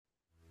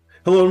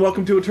Hello and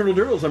welcome to Eternal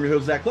Durdles. I'm your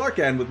host, Zach Clark,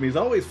 and with me as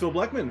always, Phil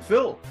Blackman.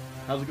 Phil,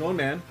 how's it going,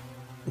 man?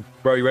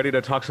 Bro, you ready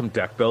to talk some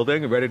deck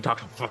building? You ready to talk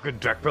some fucking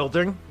deck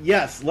building?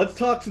 Yes, let's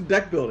talk some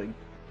deck building.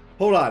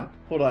 Hold on,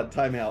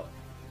 time out.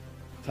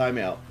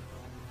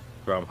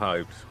 Bro, I'm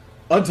hyped.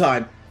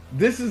 Untime.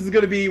 This is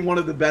going to be one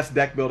of the best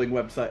deck building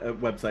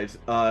websites,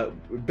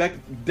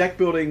 deck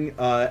building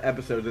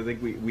episodes I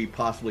think we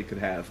possibly could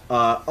have.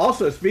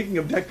 Also, speaking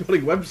of deck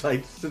building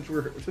websites, since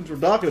we're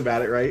talking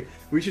about it, right?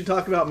 We should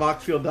talk about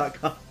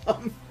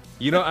Moxfield.com.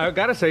 You know, I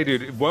gotta say,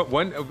 dude,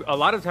 a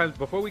lot of times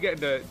before we get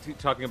into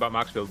talking about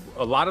Moxfield,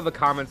 a lot of the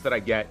comments that I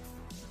get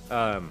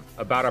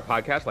about our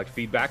podcast, like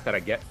feedback that I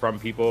get from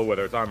people,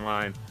 whether it's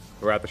online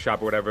or at the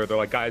shop or whatever, they're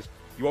like, guys,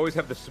 you always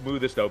have the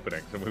smoothest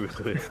openings, and we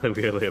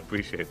really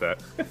appreciate that.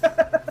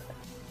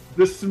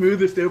 The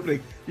smoothest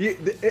opening.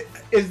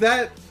 Is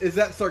that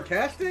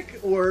sarcastic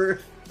or?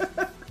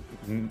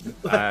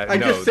 I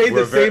no, just say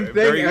the same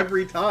thing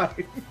every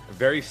time.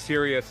 Very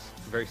serious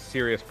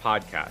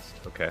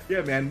podcast. Okay.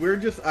 Yeah, man. We're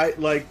just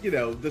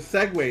the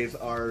segues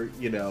are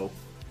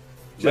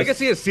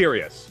Legacy is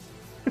serious.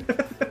 All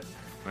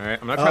right.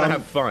 I'm not trying to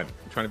have fun.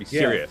 I'm trying to be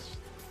serious.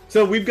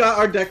 So we've got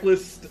our deck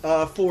list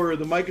for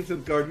the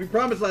Mycosynth Garden. We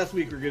promised last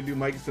week we were going to do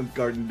Mycosynth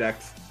Garden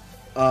decks.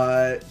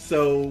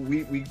 So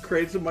we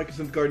created some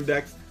Mycosynth Garden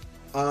decks,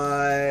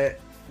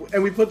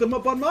 and we put them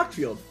up on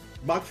Moxfield.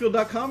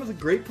 Moxfield.com is a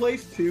great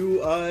place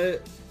to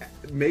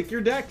make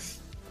your decks.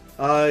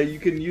 You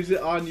can use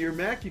it on your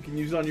Mac. You can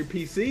use it on your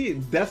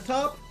PC,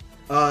 desktop.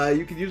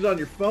 You can use it on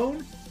your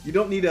phone. You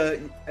don't need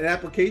an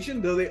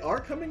application, though they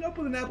are coming up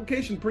with an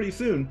application pretty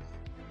soon.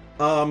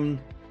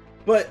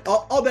 But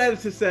all that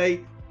is to say,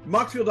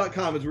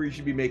 Moxfield.com is where you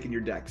should be making your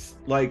decks.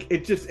 Like,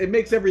 it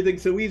makes everything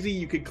so easy.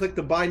 You can click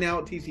the Buy Now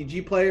at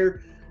TCG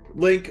Player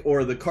link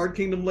or the Card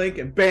Kingdom link,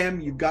 and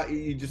bam, you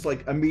just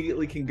like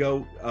immediately can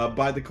go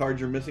buy the cards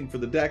you're missing for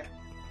the deck.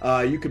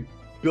 You could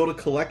build a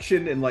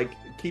collection and like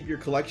keep your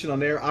collection on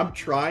there. I'm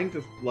trying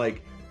to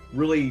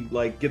really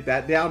get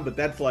that down, but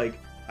that's let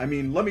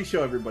me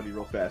show everybody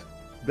real fast.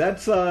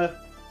 That's what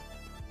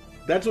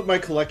my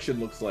collection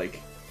looks like.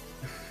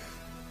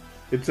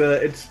 It's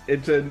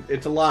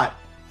a lot.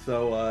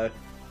 So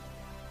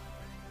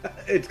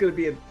it's gonna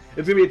be a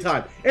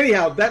time.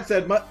 Anyhow, that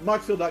said,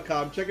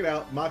 Moxfield.com, check it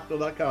out.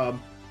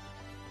 Moxfield.com.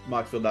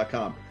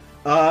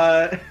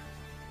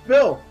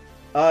 Phil,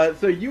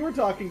 so you were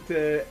talking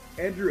to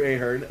Andrew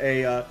Ahern,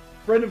 a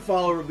friend and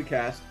follower of the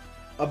cast,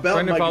 about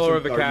friend and follower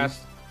of the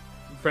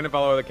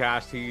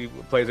cast. He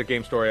plays a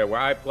game story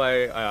where I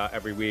play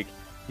every week.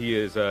 He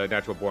is a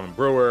natural born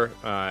brewer.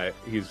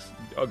 He's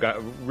got a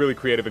really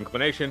creative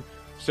inclination.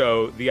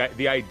 So the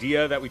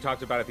idea that we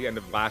talked about at the end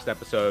of last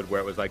episode, where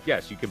it was like,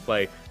 yes, you can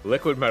play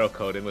Liquid Metal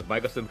Coating with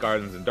Mycosynth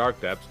Gardens and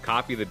Dark Depths,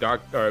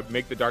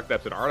 make the Dark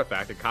Depths an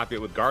artifact and copy it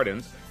with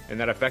Gardens, and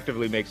that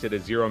effectively makes it a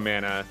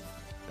 0-mana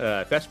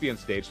Thespian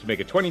stage to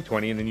make it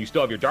 20/20, and then you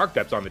still have your Dark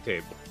Depths on the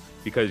table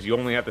because you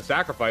only have to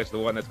sacrifice the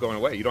one that's going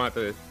away. You don't have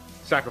to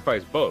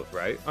sacrifice both,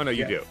 right? Oh no,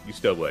 you do. You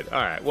still would.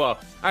 All right. Well,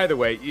 either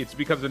way, it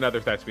becomes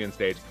another Thespian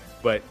stage.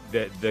 But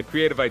the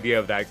creative idea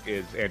of that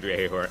is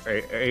Andrea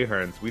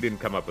Ahern's. We didn't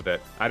come up with it.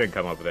 I didn't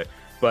come up with it.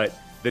 But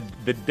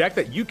the deck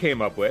that you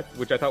came up with,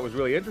 which I thought was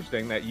really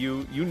interesting, that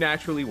you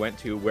naturally went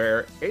to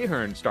where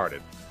Ahern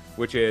started,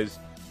 which is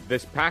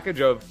this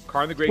package of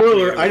Karn the Great.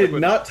 Spoiler, I did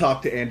not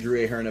talk to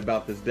Andrew Ahern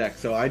about this deck,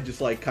 so I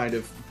just kind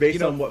of,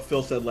 based on what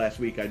Phil said last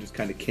week, I just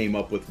kind of came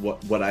up with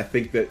what I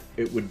think that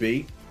it would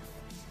be.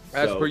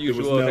 As per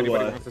usual, if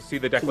anybody wants to see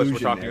the deck list we're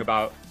talking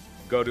about,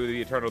 go to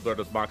the Eternal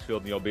Durdles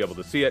Moxfield and you'll be able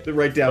to see it. They're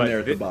right down there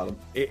at the bottom.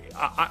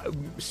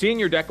 Seeing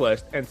your deck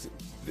list, and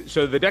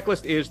so the deck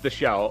list is the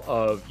shell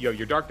of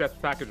your Dark Depths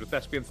package with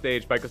Thespian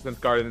Stage,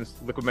 Mycosynth Gardens,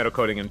 Liquid Metal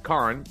Coating, and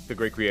Karn, the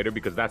Great Creator,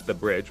 because that's the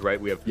bridge,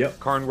 right? We have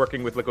Karn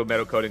working with Liquid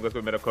Metal Coating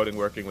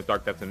working with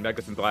Dark Depths and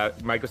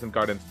Mycosynth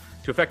Gardens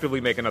to effectively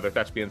make another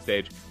Thespian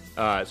Stage.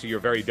 So you're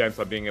very dense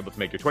on being able to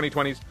make your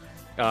 20/20s.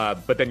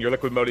 But then your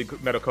Liquid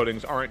Metal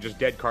Coatings aren't just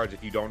dead cards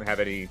if you don't have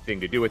anything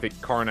to do with it.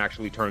 Karn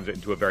actually turns it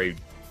into a very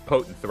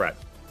potent threat.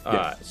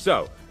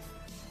 So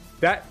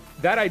that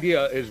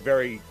idea is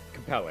very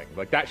compelling.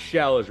 Like, that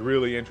shell is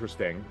really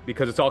interesting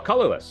because it's all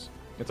colorless.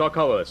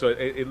 So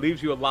it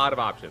leaves you a lot of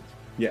options.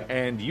 Yeah.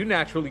 And you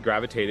naturally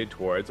gravitated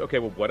towards, okay,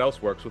 well, what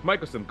else works with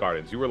Mycosynth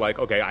Gardens? You were like,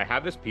 okay, I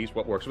have this piece.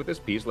 What works with this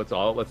piece? Let's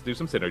do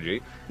some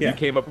synergy. Yeah. You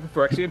came up with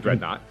Phyrexian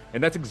Dreadnought,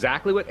 and that's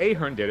exactly what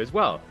Ahern did as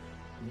well.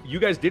 You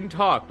guys didn't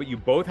talk, but you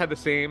both had the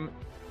same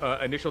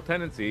initial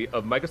tendency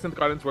of Mycosynth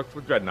Gardens works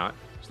with Dreadnought,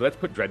 so let's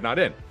put Dreadnought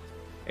in.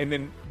 And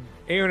then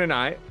Aaron and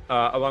I,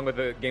 along with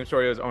the Game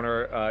Storios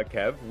owner,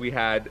 Kev, we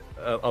had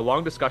a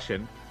long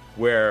discussion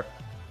where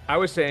I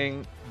was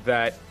saying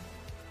that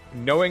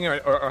knowing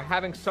or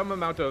having some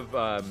amount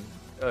of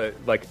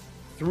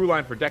through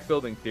line for deck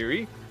building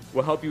theory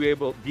will help you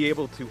be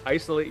able to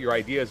isolate your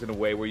ideas in a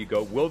way where you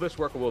go, will this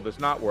work or will this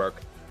not work?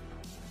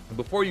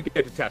 Before you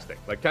get to testing.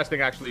 Like,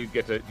 testing, actually you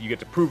get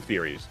to prove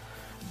theories.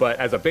 But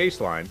as a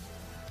baseline,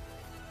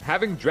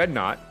 having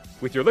Dreadnought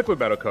with your Liquid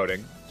Metal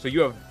Coating So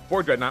you have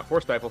 4 Dreadnought,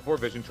 4 Stifle, 4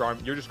 Vision Charm.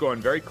 You're just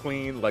going very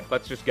clean. Like,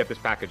 let's just get this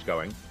package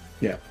going.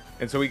 Yeah.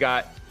 And so we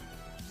got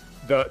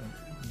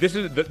this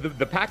is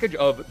the package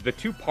of the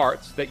 2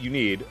 parts that you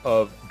need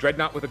of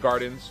Dreadnought with a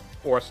Gardens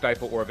or a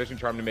Stifle or a Vision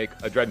Charm to make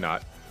a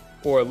Dreadnought,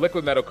 or a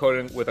Liquid Metal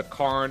Coating with a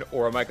Karn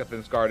or a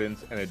Mycosynth's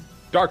Gardens and a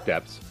Dark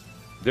Depths.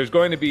 There's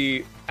going to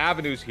be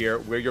avenues here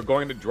where you're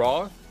going to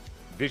draw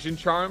Vision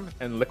Charm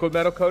and Liquid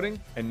Metal Coating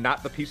and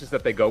not the pieces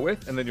that they go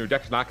with, and then your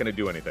deck's not going to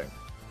do anything.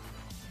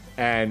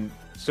 And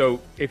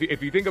so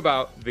if you think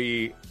about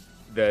the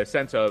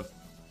sense of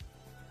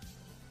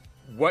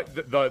what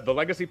the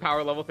legacy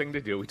power level thing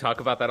to do, we talk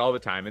about that all the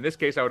time. In this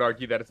case, I would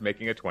argue that it's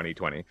making a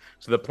 2020.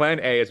 So the plan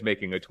A is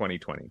making a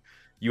 2020.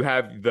 You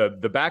have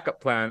the backup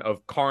plan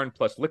of Karn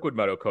plus Liquid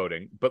Metal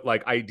Coating, but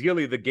like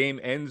ideally the game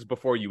ends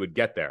before you would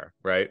get there,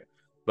 right?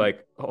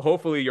 Like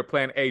hopefully your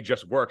plan A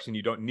just works and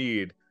you don't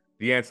need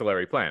the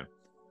ancillary plan.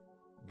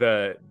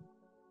 The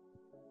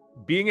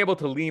being able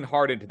to lean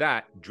hard into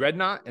that,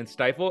 Dreadnought and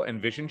Stifle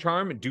and Vision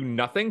Charm do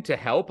nothing to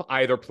help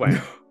either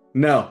plan.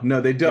 No,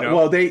 they don't. You know?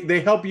 Well,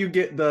 they help you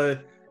get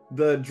the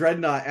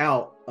Dreadnought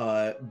out,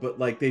 but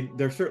like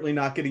they're certainly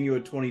not getting you a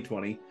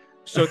 2020.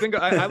 So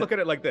I look at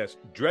it like this: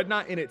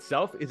 Dreadnought in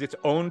itself is its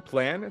own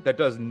plan that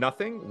does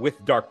nothing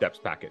with Dark Depths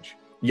package.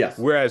 Yes.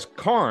 Whereas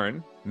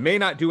Karn may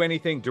not do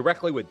anything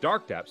directly with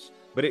Dark Depths,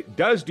 but it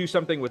does do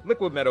something with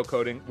Liquid Metal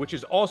Coating, which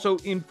is also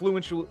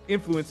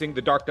influencing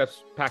the Dark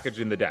Depths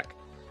package in the deck.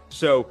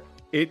 So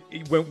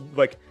when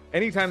like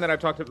anytime that I've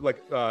talked to,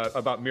 like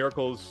about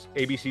Miracle's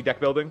ABC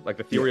deck building, like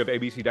the theory of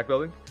ABC deck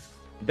building,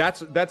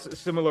 that's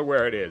similar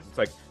where it is. It's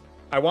like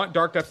I want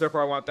Dark Depths,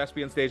 therefore I want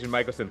Thespian Stage and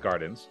Mycosynth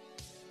Gardens.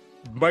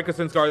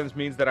 Mycosynth Gardens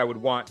means that I would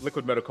want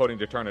Liquid Metal Coating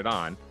to turn it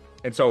on,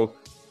 and so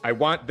I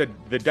want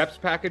the Depths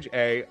package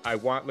A, I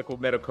want Liquid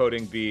Metal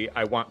Coating B,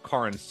 I want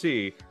Karn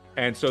C,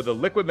 and so the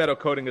Liquid Metal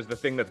Coating is the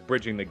thing that's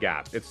bridging the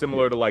gap. It's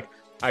similar to like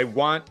I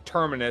want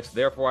Terminus,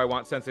 therefore I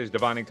want Sensei's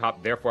Divining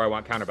Top, therefore I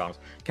want Counterbalance.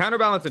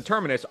 Counterbalance and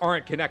Terminus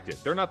aren't connected.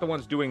 They're not the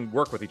ones doing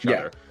work with each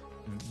other.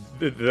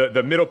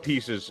 The middle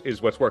piece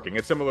is what's working.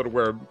 It's similar to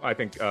where I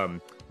think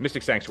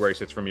Mystic Sanctuary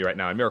sits for me right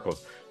now in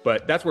Miracles.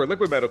 But that's where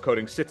Liquid Metal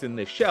Coating sits in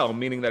this shell,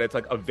 meaning that it's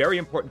like a very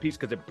important piece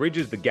because it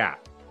bridges the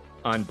gap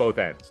on both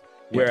ends.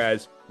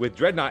 Whereas with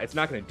Dreadnought, it's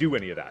not going to do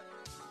any of that.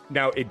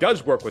 Now, it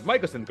does work with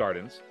Mycosynth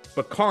Gardens,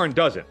 but Karn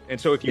doesn't. And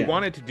so if you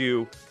wanted to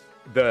do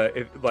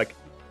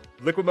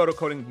Liquid Metal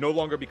Coating no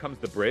longer becomes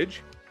the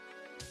bridge,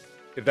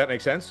 if that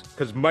makes sense,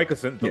 because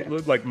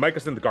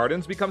Mycosynth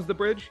Gardens becomes the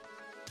bridge.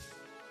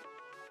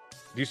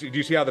 Do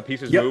you see how the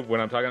pieces move when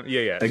I'm talking?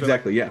 Yeah.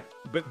 Exactly, so,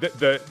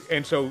 But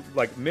and so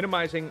like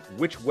minimizing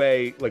which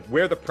way, like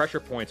where the pressure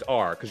points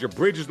are, because your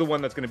bridge is the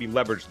one that's going to be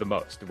leveraged the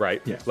most,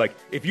 right? Yeah. Like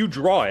if you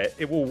draw it,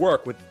 it will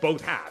work with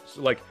both halves.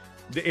 Like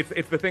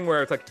it's the thing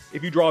where it's like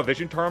if you draw a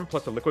Vision Charm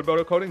plus a Liquid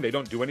Metal Coating, they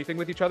don't do anything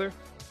with each other,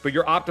 but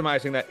you're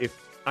optimizing that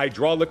if I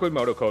draw Liquid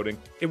Metal Coating,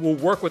 it will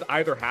work with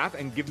either half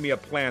and give me a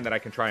plan that I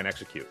can try and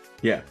execute.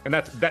 Yeah. And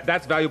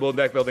that's valuable in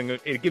deck building.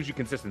 It gives you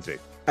consistency.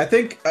 I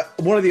think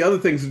one of the other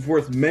things that's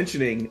worth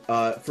mentioning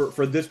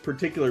for this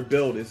particular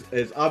build is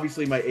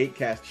obviously my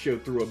 8-cast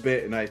showed through a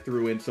bit, and I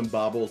threw in some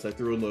Baubles, I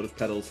threw in Lotus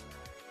Petals,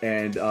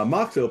 and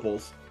Mox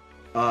Opals,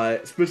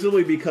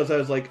 specifically because I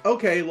was like,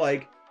 okay,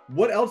 like,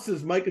 what else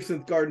does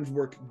Mycosynth Gardens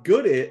work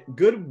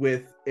good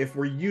with if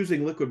we're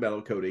using Liquid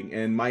Metal Coating?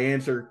 And my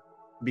answer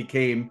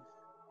became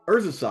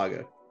Urza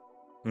Saga.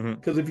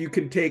 Because if you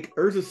can take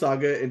Urza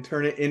Saga and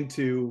turn it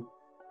into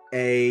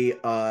a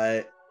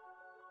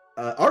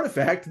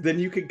artifact, then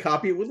you can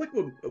copy it with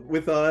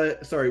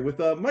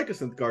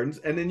Mycosynth Gardens,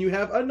 and then you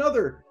have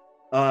another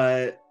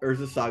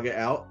Urza Saga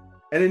out,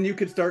 and then you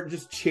can start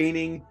just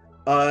chaining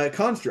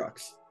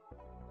constructs.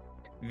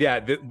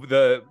 Yeah,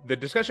 the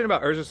discussion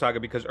about Urza Saga,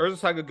 because Urza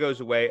Saga goes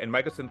away and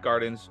Mycosynth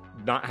Gardens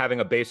not having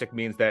a basic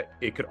means that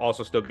it could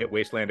also still get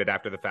wastelanded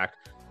after the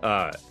fact.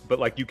 But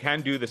like you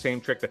can do the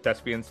same trick that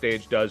Thespian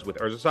Stage does with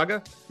Urza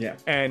Saga. Yeah.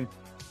 And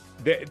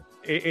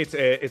it's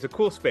a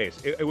cool space.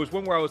 It was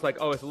one where I was like,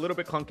 oh, it's a little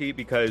bit clunky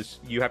because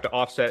you have to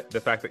offset the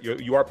fact that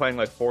you are playing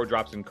like 4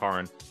 drops in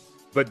Karn.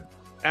 But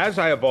as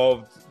I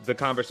evolved the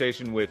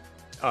conversation with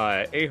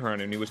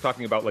Ahern, and he was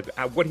talking about like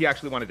what he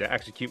actually wanted to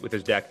execute with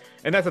his deck,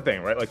 and that's the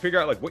thing, right? Like figure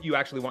out like what you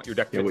actually want your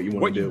deck to what you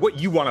want to do, what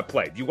you want to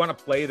play. Do you want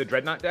to play the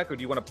Dreadnought deck, or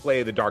do you want to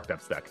play the Dark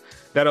Depths deck?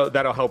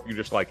 That'll help you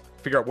just like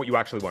figure out what you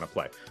actually want to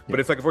play. But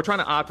it's like if we're trying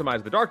to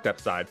optimize the Dark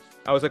Depths side,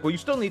 I was like, well, you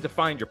still need to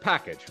find your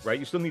package, right?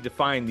 You still need to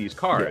find these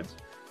cards.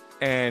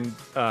 And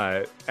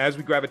as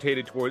we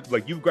gravitated towards,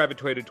 like you've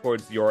gravitated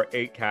towards your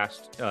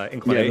 8-cast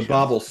inclination. Yeah, the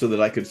Baubles, so that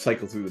I could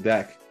cycle through the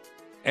deck.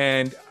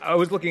 And I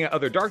was looking at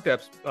other Dark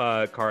Depths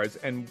cards,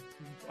 and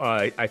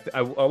I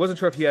wasn't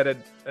sure if he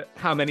had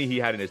how many he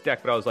had in his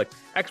deck, but I was like,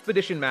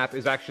 Expedition Map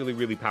is actually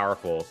really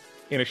powerful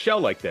in a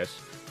shell like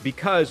this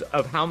because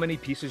of how many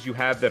pieces you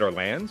have that are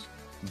lands,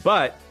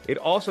 but it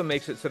also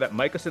makes it so that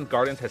Mycosynth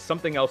Gardens has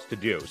something else to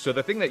do. So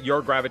the thing that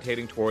you're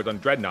gravitating towards on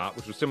Dreadnought,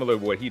 which was similar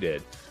to what he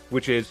did,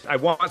 which is I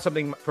want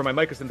something for my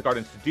Mycosynth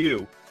Gardens to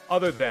do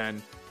other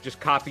than just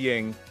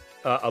copying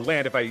a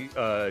land if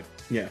I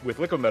with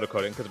liquid metal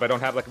coating, because if I don't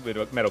have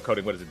liquid metal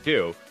coating, what does it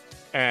do?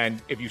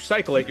 And if you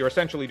cycle it, you're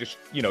essentially just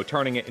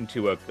turning it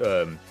into a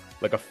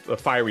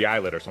fiery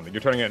islet or something.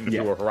 You're turning it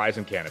into a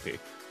horizon canopy.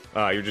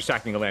 You're just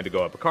sacking a land to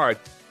go up a card,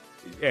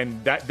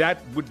 and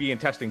that would be in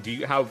testing.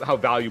 How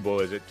valuable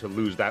is it to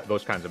lose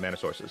those kinds of mana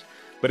sources?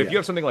 But if you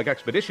have something like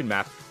Expedition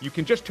Map, you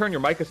can just turn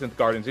your Mycosynth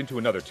Gardens into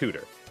another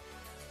tutor.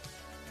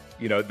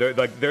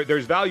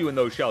 There's value in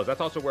those shells. That's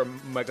also where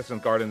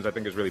Mycosynth Gardens, I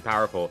think, is really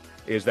powerful,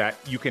 is that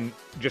you can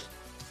just...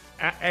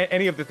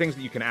 any of the things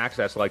that you can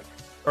access, like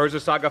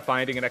Urza Saga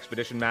finding an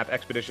Expedition Map,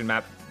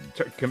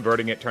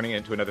 converting it, turning it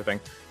into another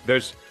thing.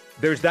 There's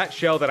that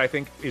shell that I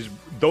think is...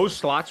 those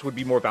slots would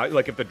be more valuable.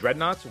 Like, if the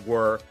Dreadnoughts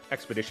were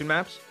Expedition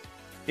Maps,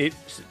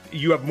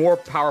 you have more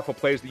powerful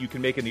plays that you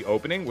can make in the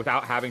opening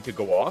without having to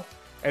go off.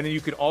 And then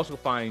you can also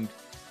find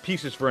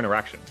pieces for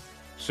interaction.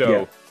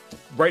 So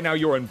right now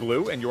you're in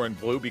blue, and you're in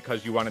blue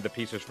because you wanted the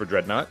pieces for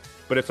Dreadnought.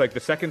 But it's like the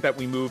second that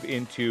we move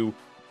into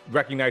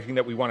recognizing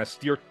that we want to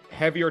steer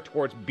heavier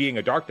towards being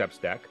a Dark Depths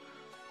deck,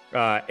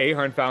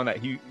 Ahern found that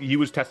he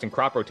was testing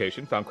crop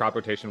rotation, found crop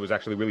rotation was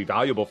actually really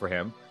valuable for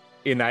him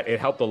in that it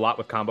helped a lot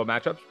with combo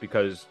matchups,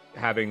 because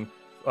having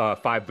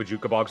 5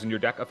 Bojuka Bogs in your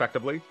deck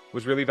effectively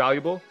was really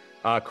valuable.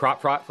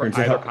 Crop Rot for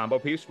either combo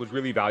piece was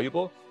really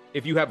valuable.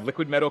 If you have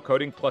liquid metal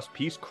coating plus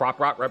piece, Crop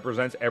Rot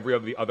represents every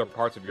of the other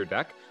parts of your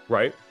deck,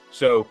 right?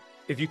 So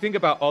if you think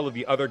about all of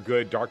the other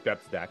good Dark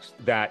Depths decks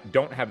that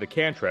don't have the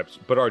cantrips,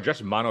 but are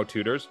just mono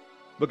tutors,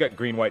 look at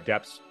Green-White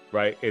Depths,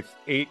 right? It's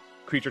 8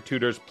 creature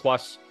tutors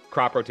plus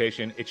crop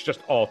rotation. It's just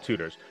all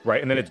tutors,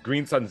 right? And then it's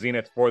Green Sun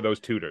Zenith for those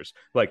tutors.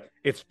 Like,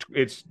 it's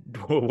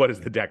what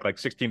is the deck? Like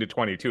 16 to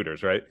 20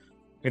 tutors, right?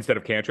 Instead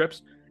of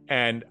cantrips.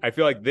 And I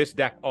feel like this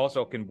deck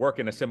also can work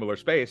in a similar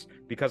space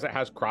because it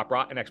has Crop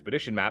Rot and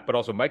Expedition Map, but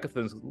also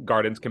Mycosynth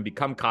Gardens can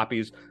become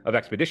copies of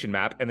Expedition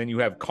Map. And then you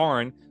have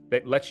Karn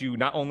that lets you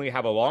not only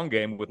have a long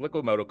game with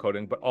liquid metal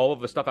coating, but all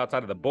of the stuff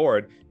outside of the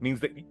board means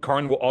that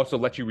Karn will also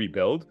let you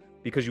rebuild,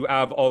 because you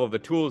have all of the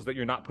tools that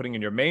you're not putting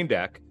in your main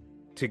deck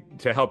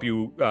to help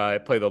you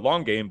play the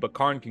long game. But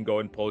Karn can go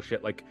and pull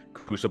shit like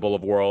Crucible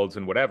of Worlds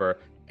and whatever,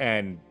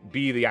 and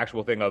be the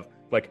actual thing of,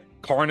 like,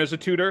 Karn as a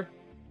tutor,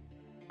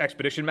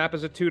 Expedition Map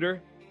as a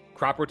tutor,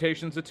 Crop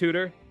Rotation's a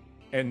tutor,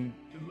 and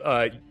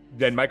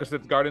then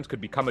Mycosynth Gardens could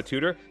become a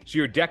tutor. So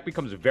your deck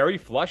becomes very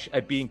flush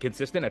at being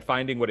consistent at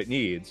finding what it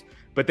needs.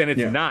 But then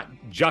it's not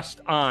just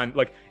on,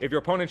 like, if your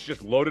opponent's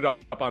just loaded up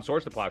on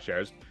Swords to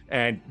Plowshares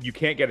and you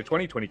can't get a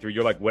 2023,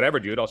 you're like, whatever,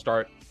 dude, I'll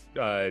start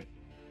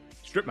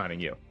strip mining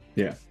you.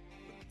 Yeah.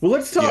 Well,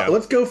 let's talk.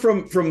 Let's go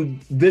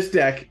from this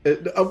deck.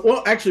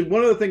 Well, actually,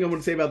 one other thing I want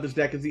to say about this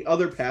deck is the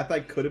other path I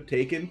could have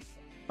taken,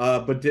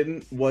 but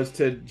didn't, was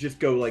to just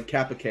go like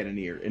Kappa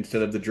Cannoneer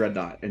instead of the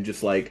Dreadnought, and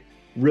just like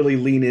really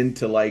lean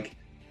into like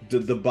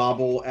the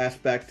bobble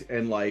aspect,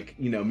 and like,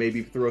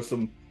 maybe throw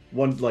some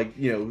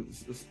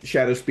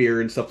Shadow Spear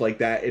and stuff like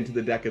that into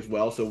the deck as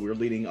well. So we're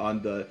leaning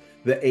on the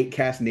 8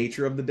 cast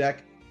nature of the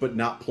deck, but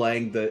not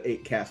playing the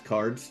 8 cast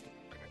cards.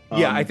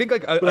 Yeah, I think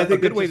like but I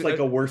think it's just like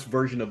a worse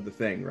version of the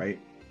thing, right?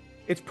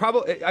 It's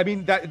probably, I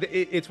mean, that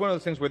it's one of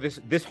those things where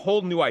this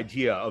whole new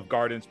idea of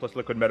Gardens plus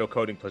liquid metal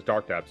coating plus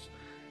Dark Depths,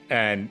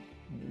 and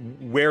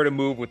where to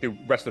move with the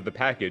rest of the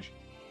package,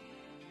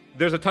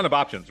 there's a ton of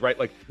options, right?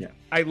 Like,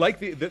 I like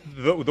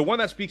the one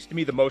that speaks to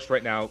me the most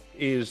right now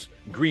is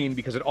green,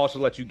 because it also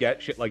lets you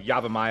get shit like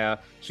Yavimaya,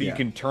 so you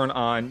can turn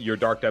on your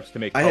Dark Depths to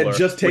make color. I had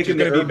just taken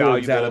the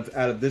Urborgs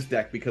out of this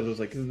deck because it was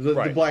like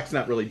the black's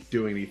not really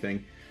doing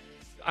anything.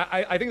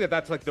 I think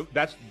that's like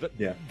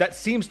that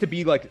seems to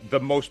be like the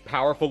most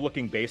powerful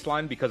looking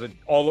baseline, because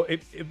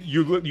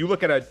you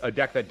look at a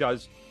deck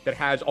that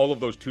has all of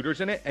those tutors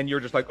in it, and you're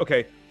just like,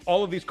 okay,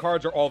 all of these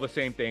cards are all the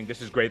same thing.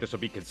 This is great. This will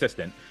be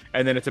consistent.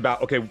 And then it's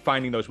about, okay,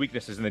 finding those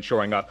weaknesses and then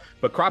showing up.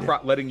 But Crop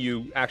Rot letting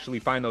you actually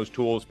find those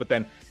tools, but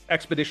then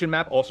Expedition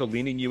Map also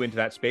leaning you into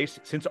that space,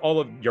 since all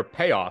of your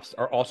payoffs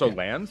are also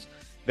lands,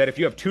 that if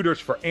you have tutors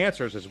for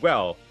answers as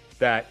well,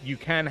 that you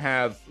can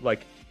have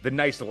like the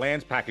nice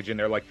lands package in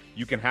there. Like,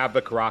 you can have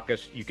the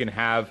Caracas, you can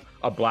have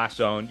a Blast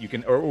Zone, you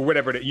can, or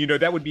whatever it is,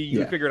 that would be, you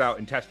can figure it out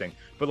in testing.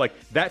 But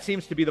like, that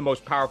seems to be the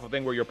most powerful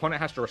thing, where your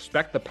opponent has to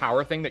respect the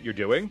power thing that you're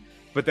doing,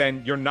 but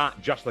then you're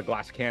not just the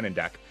Glass Cannon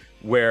deck,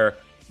 where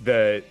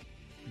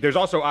there's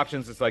also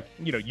options. It's like,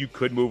 you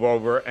could move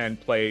over and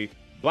play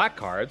black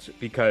cards,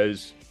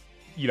 because,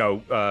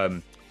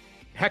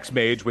 Hex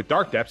Mage with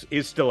Dark Depths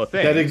is still a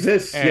thing that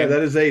exists. And,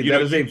 that is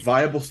a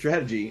viable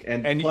strategy.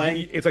 And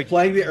playing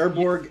the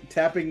Urborg,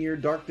 tapping your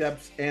Dark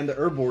Depths and the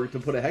Urborg to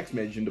put a Hex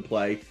Mage into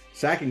play,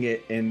 sacking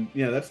it, and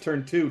that's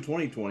turn 2,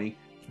 2020.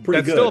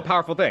 That's still a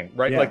powerful thing,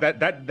 right? Like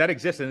that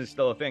exists and is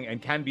still a thing,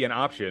 and can be an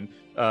option,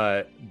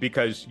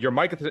 because your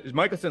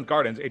Mycosynth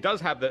Gardens, it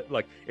does have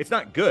it's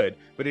not good,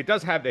 but it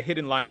does have the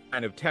hidden line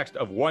of text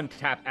of 1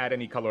 tap, add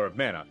any color of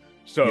mana.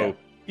 So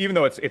even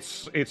though it's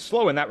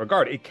slow in that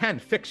regard, it can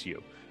fix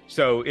you.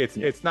 So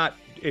it's not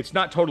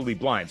totally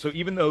blind. So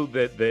even though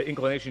the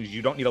inclination is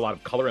you don't need a lot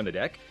of color in the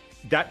deck,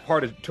 that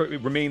part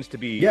remains to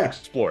be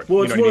explored.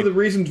 Well, it's one of the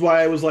reasons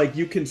why I was like,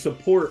 you can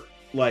support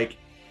like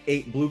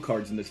 8 blue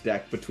cards in this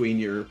deck between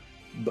your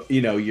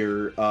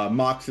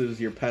Moxes,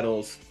 your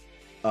Petals,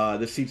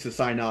 the Seats of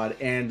Synod,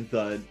 and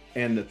the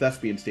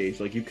Thespian stage.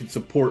 Like, you could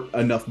support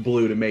enough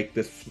blue to make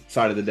this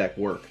side of the deck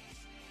work.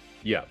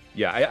 Yeah.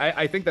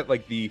 I think that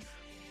like the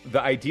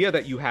idea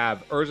that you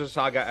have Urza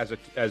Saga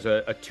as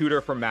a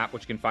tutor for map,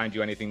 which can find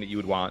you anything that you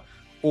would want,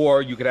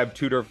 or you could have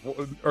tutor for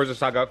Urza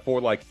Saga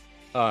for like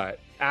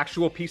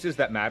actual pieces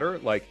that matter,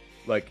 like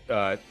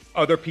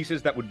other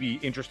pieces that would be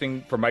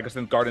interesting for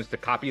Mycosynth Gardens to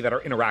copy that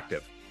are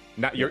interactive.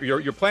 Not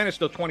your plan is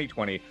still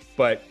 2020,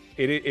 but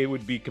it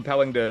would be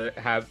compelling to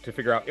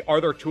figure out,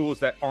 are there tools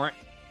that aren't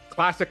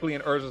classically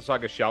in Urza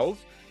Saga shells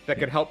that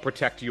could help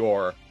protect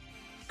your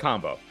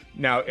combo.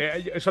 Now,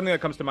 something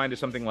that comes to mind is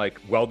something like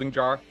Welding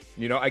Jar.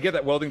 You know, I get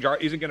that Welding Jar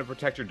isn't going to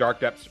protect your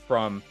Dark Depths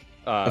from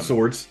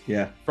swords,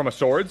 from a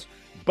swords,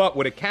 but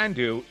what it can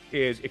do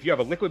is, if you have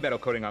a liquid metal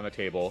coating on the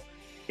table,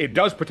 it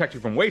does protect you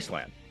from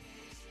Wasteland.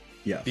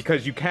 Yes,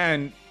 because you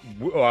can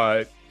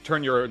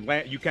turn your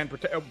land,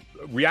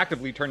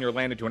 reactively turn your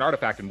land into an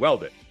artifact and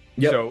weld it.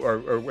 Yep. So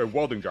or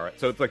Welding Jar it.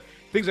 So it's like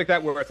things like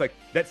that where it's like,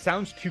 that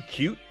sounds too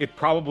cute. It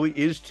probably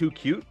is too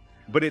cute,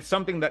 but it's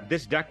something that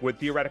this deck would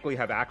theoretically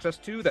have access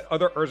to that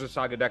other Urza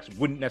Saga decks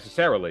wouldn't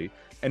necessarily,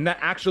 and that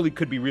actually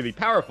could be really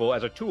powerful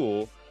as a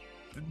tool,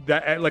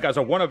 that like as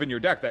a one of in your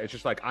deck, that it's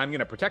just like, I'm going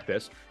to protect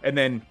this, and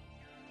then,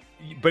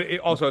 but it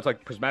also, it's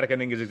like prismatic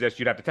endings exist,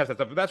 you'd have to test that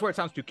stuff, but that's where it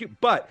sounds too cute.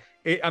 But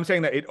I'm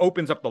saying that it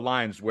opens up the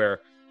lines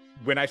where,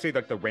 when I say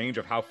like the range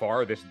of how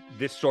far this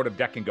sort of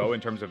deck can go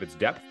in terms of its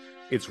depth,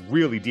 it's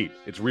really deep.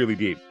 It's really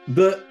deep.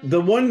 The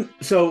one,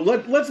 so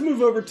let's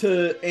move over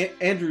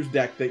to Andrew's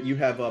deck that you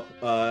have up,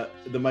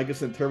 the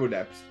Mycosynth Turbo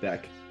Depths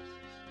deck,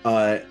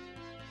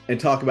 and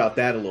talk about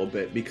that a little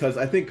bit, because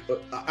I think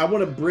I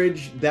want to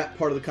bridge that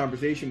part of the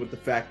conversation with the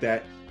fact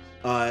that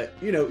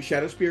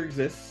Shadowspear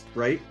exists,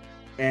 right?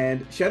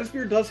 And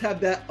Shadowspear does have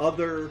that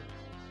other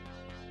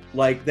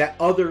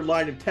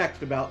line of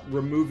text about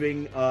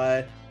removing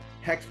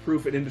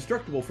hexproof and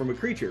indestructible from a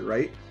creature,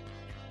 right?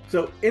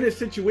 So in a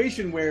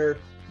situation where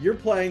you're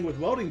playing with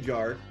Welding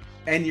Jar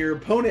and your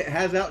opponent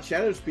has out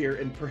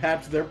Shadowspear, and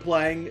perhaps they're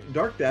playing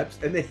Dark Depths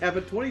and they have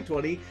a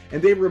 20/20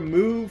 and they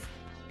remove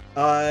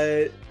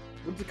they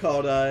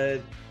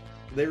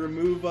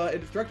remove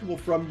indestructible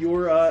from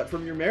your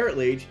Merit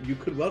Lage, you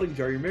could Welding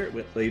Jar your Merit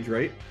Lage,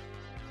 right?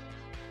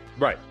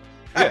 Right.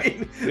 Yeah. I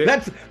mean,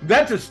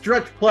 that's a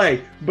stretch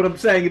play, but I'm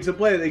saying it's a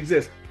play that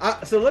exists.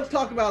 So let's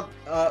talk about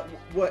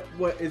what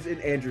is in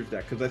Andrew's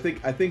deck, because I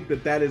think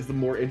that is the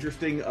more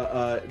interesting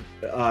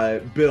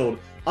build.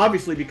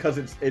 Obviously, because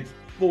it's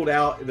pulled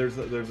out. There's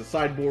a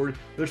sideboard.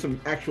 There's some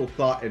actual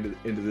thought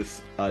into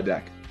this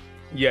deck.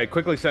 Yeah,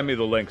 quickly send me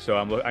the link, so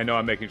I know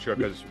I'm making sure,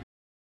 because.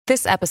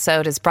 This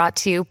episode is brought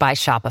to you by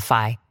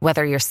Shopify.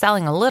 Whether you're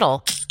selling a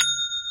little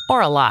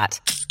or a lot,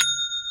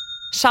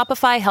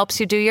 Shopify helps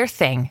you do your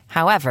thing,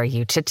 however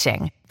you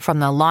cha-ching. From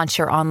the launch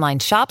your online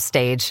shop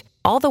stage,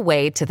 all the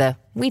way to the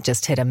we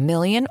just hit 1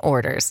 million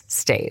orders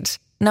stage.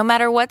 No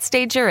matter what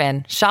stage you're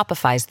in,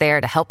 Shopify's there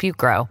to help you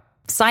grow.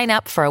 Sign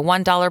up for a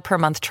 $1 per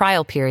month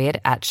trial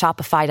period at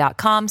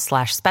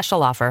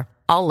shopify.com/special offer,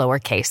 all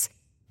lowercase.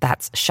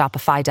 That's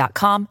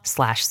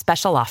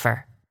shopify.com/special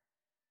offer.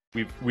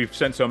 We've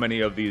sent so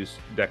many of these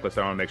deck lists,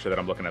 I want to make sure that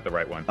I'm looking at the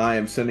right one. I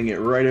am sending it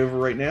right over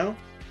right now.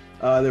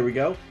 There we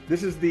go.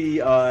 This is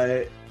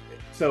the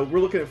so we're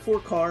looking at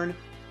 4 Karn,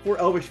 4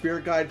 Elvish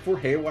Spirit Guide, 4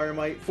 Haywire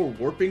Might, 4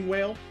 Warping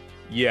Whale.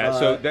 Yeah,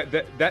 so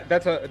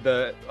that's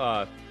the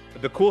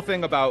cool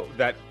thing about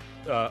that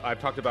I've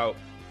talked about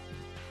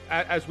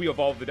as we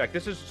evolve the deck.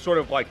 This is sort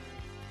of like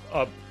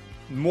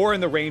more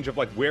in the range of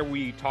like where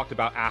we talked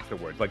about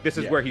afterwards. Like, this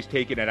is where he's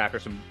taken it after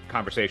some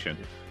conversation.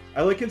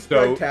 I like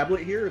Inscribed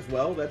Tablet here as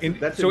well. That's a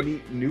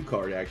neat new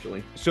card,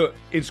 actually. So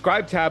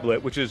Inscribed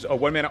Tablet, which is a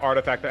 1-mana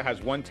artifact that has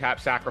 1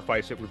 tap,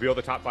 sacrifice it, reveal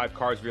the top 5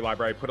 cards of your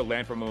library, put a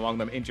land from among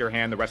them into your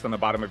hand, the rest on the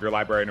bottom of your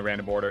library in a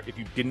random order. If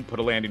you didn't put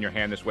a land in your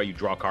hand this way, you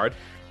draw a card.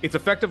 It's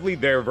effectively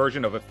their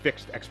version of a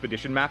fixed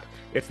expedition map.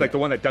 It's like the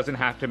one that doesn't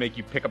have to make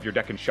you pick up your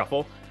deck and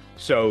shuffle.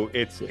 So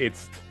it's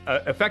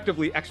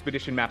effectively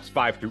expedition maps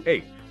 5 through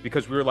 8,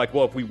 because we were like,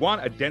 well, if we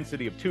want a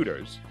density of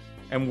tutors,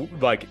 and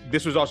like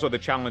this was also the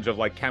challenge of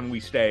like, can we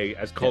stay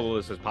as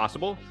colorless as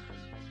possible?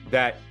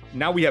 That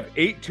now we have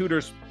 8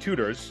 tutors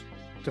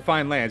to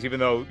find lands, even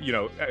though,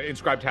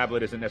 Inscribed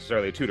Tablet isn't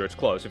necessarily a tutor. It's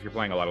close. If you're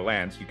playing a lot of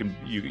lands,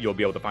 you'll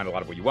be able to find a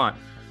lot of what you want.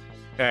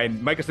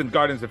 And Mycosynth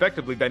Gardens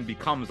effectively then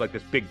becomes like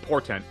this big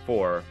portent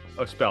for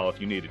a spell if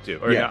you needed to,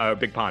 or a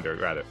big ponder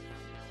rather.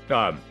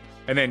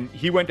 And then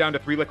he went down to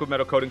 3 liquid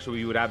metal coatings, so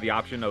he would have the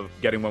option of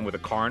getting one with a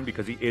Karn,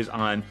 because he is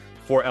on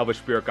 4 Elvish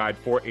Spirit Guide,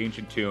 4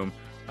 Ancient Tomb.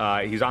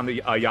 He's on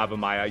the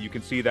Yavimaya. You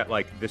can see that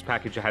like this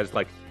package has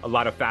like a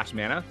lot of fast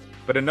mana.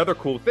 But another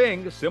cool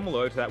thing,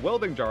 similar to that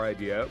Welding Jar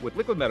idea with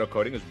liquid metal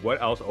coating, is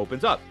what else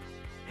opens up.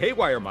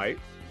 Haywire Might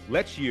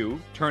lets you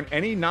turn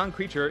any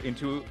non-creature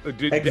into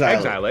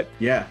exile it.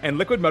 Yeah. And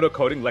liquid metal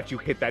coating lets you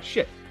hit that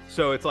shit.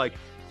 So it's like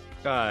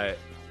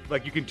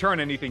you can turn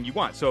anything you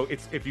want. So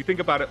it's, if you think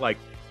about it, like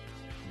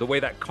the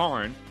way that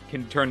Karn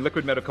can turn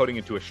liquid metal coating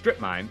into a strip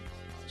mine,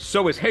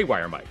 So is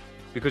Haywire Mite,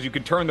 because you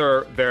can turn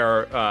their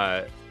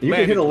you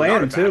can hit a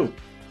land too.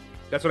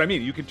 That's what I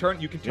mean. You can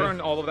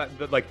turn all of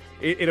that. Like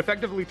it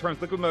effectively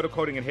turns Liquid Metal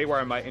Coating and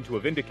Haywire Mite into a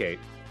Vindicate,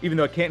 even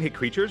though it can't hit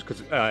creatures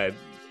because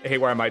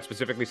Haywire Mite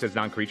specifically says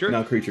non-creature.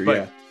 Non-creature, but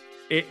yeah.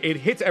 It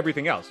hits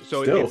everything else.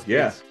 So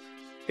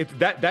it's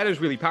that is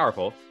really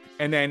powerful.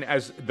 And then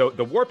as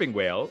the Warping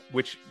Whale,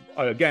 which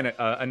again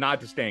a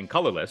nod to staying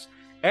colorless.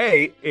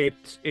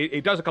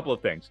 It does a couple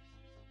of things.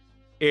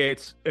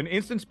 It's an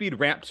instant speed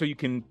ramp, so you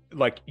can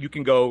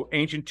go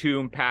Ancient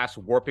Tomb, pass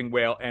Warping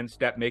Whale, end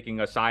step, making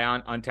a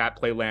Scion, untap,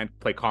 play land,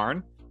 play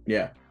Karn.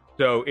 Yeah.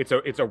 So it's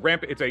a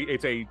ramp. It's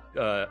a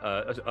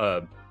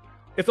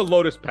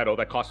Lotus Petal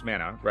that costs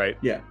mana, right?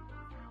 Yeah.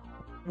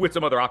 With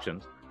some other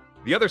options.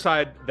 The other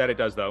side that it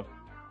does though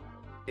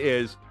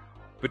is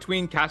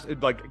between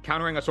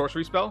countering a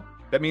sorcery spell.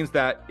 That means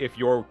that if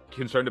you're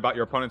concerned about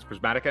your opponent's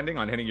prismatic ending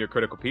on hitting your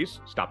critical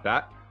piece, stop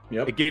that.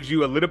 Yep. It gives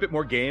you a little bit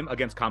more game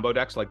against combo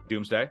decks like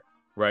Doomsday,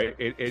 right?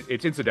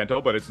 It's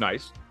incidental, but it's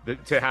nice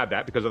to have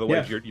that because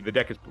otherwise the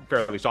deck is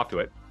fairly soft to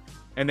it.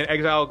 And then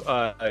exile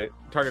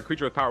target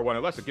creature with power 1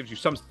 or less. It gives you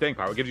some staying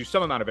power. It gives you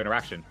some amount of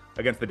interaction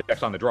against the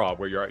decks on the draw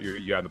where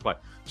you're on the play.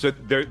 So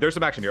there's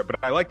some action here. But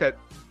I like that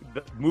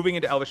moving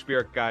into Elvish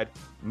Spirit Guide,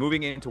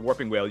 moving into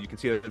Warping Whale, you can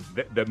see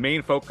that the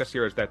main focus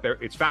here is that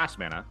it's fast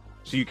mana.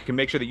 So you can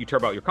make sure that you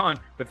turbo out your con.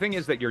 The thing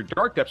is that your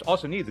Dark Depths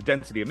also needs a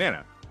density of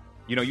mana.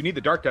 You know, you need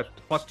the Dark Depths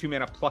plus 2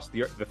 mana plus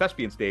the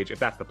Thespian stage if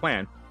that's the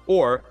plan.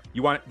 Or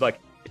you want,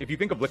 if you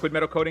think of Liquid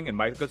Metal Coating and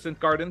Mycosynth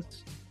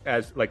Gardens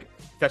as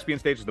Thespian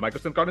stage is the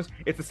Mycosynth Gardens,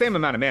 it's the same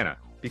amount of mana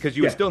because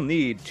you would still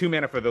need 2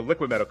 mana for the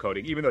Liquid Metal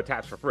Coating, even though it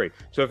taps for free.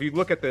 So if you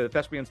look at the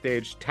Thespian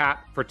stage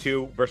tap for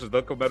 2 versus the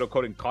Liquid Metal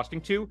Coating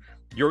costing 2,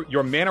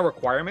 your mana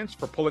requirements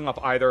for pulling off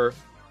either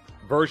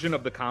version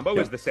of the combo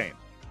is the same.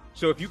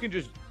 So if you can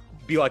just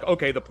be like,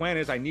 okay, the plan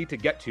is I need to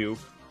get to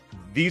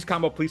these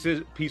combo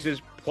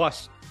pieces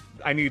plus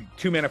I need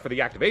 2 mana for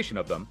the activation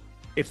of them.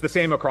 It's the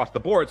same across the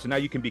board, so now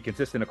you can be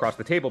consistent across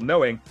the table,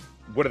 knowing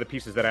what are the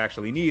pieces that I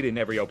actually need in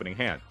every opening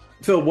hand.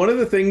 So one of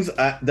the things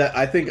that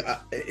I think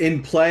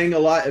in playing a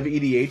lot of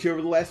EDH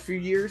over the last few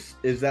years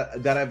is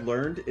that I've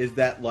learned is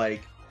that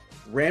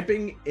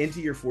ramping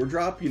into your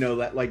 4-drop,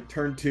 that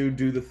turn 2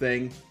 do the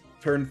thing,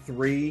 turn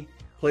 3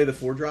 play the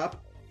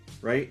 4-drop,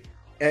 right?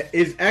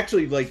 Is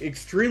actually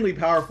extremely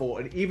powerful,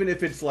 and even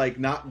if it's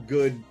not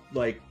good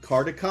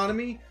card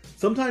economy,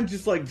 sometimes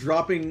just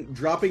dropping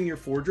your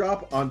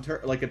 4-drop on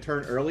a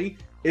turn early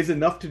is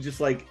enough to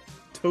just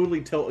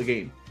totally tilt a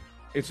game.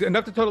 It's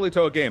enough to totally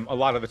tilt a game a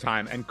lot of the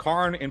time, and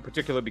Karn in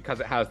particular,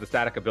 because it has the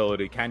static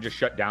ability, can just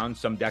shut down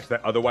some decks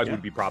that otherwise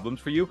would be problems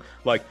for you.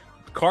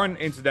 Karn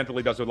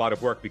incidentally does a lot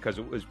of work because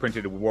it was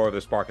printed in War of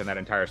the Spark, and that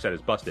entire set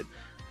is busted.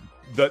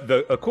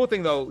 A cool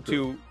thing though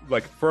to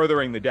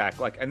furthering the deck,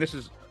 and this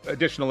is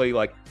additionally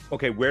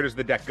okay, where does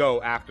the deck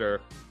go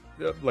after?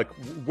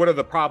 What are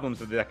the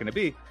problems of the deck going to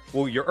be?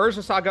 Well, your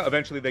Urza Saga,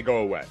 eventually they go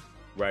away,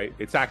 right?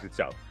 It sacks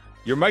itself.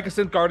 Your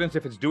Mycosynth Gardens,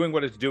 if it's doing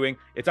what it's doing,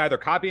 it's either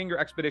copying your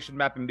Expedition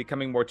map and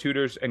becoming more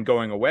tutors and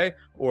going away,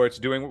 or it's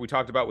doing what we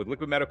talked about with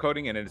Liquid Metal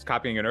Coating and it's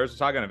copying an Urza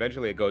Saga and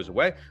eventually it goes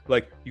away.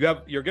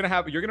 You're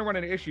gonna run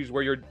into issues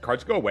where your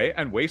cards go away,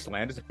 and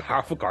Wasteland is a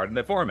powerful card in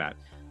that format.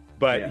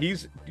 But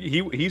he's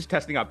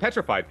testing out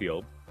Petrified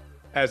Field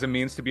as a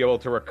means to be able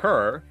to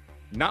recur.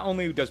 Not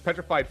only does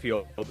Petrified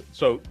Field,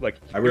 so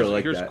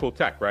here's cool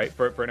tech, right?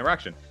 For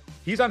interaction.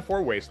 He's on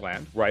 4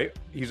 Wasteland, right?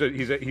 He's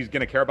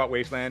gonna care about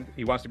Wasteland.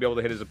 He wants to be able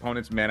to hit his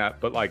opponent's mana,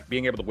 but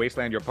being able to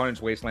Wasteland your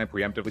opponent's Wasteland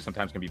preemptively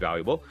sometimes can be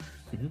valuable.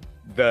 Mm-hmm.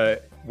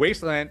 The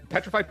Wasteland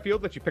Petrified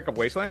Field lets you pick up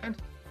Wasteland,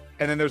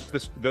 and then there's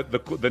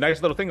the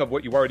nice little thing of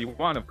what you already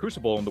want of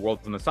Crucible in the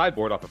Worlds in the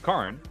sideboard off of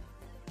Karn,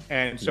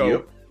 and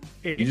so.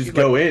 You just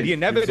go in. The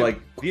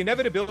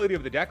inevitability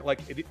of the deck,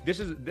 this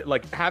is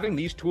having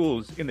these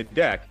tools in the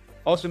deck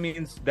also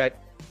means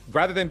that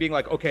rather than being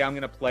okay, I'm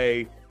going to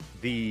play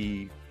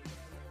the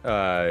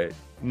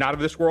Not of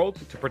This World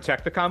to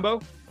protect the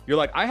combo,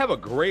 you're I have a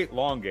great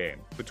long game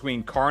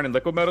between Karn and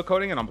Liquid Metal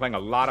Coating, and I'm playing a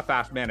lot of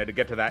fast mana to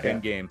get to that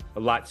end game a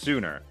lot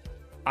sooner.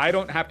 I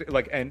don't have to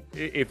and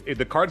if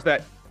the cards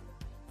that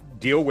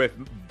deal with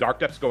Dark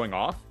Depths going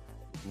off,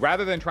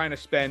 rather than trying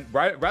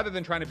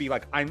to be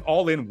I'm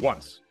all in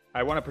once.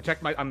 I want to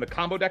protect I'm the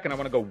combo deck and I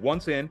want to go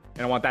once in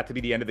and I want that to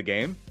be the end of the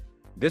game.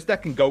 This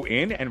deck can go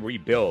in and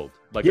rebuild.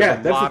 That's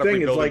the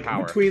thing. It's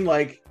power. Between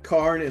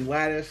Karn and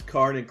Lattice,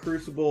 Karn and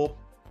Crucible,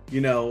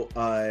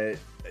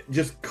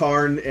 just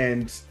Karn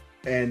and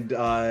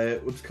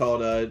what's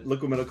called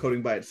Liquid Metal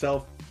Coating by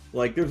itself.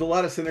 There's a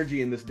lot of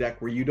synergy in this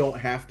deck where you don't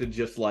have to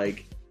just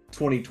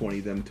 2020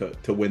 them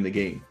to win the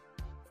game.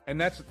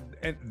 And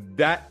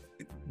that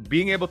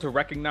being able to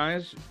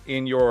recognize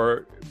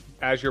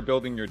as you're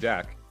building your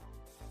deck,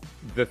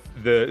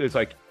 it's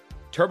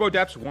Turbo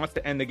Depths wants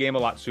to end the game a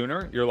lot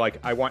sooner. You're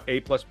I want A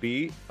plus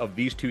B of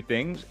these 2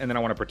 things, and then I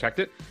want to protect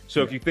it.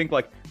 So if you think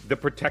the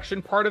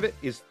protection part of it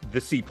is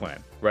the C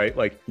plan, right?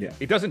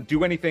 It doesn't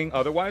do anything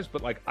otherwise,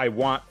 but I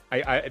want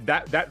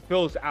that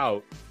fills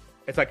out.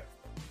 It's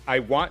I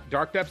want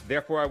Dark Depths,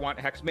 therefore I want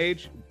Hex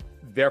Mage.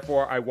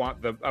 therefore I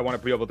want to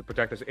be able to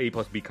protect this A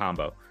plus B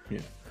combo. Yeah.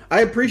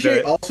 I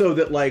appreciate also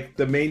that like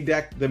the main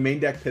deck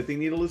Pithing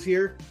Needle is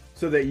here,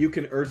 so that you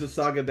can Urza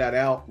Saga that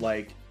out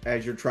like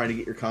as you're trying to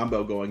get your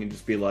combo going, and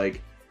just be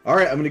like, all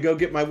right, I'm gonna go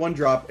get my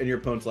 1-drop, and your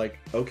opponent's like,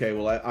 okay,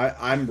 well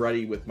I'm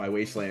ready with my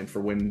Wasteland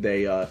for when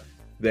they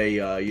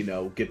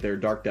get their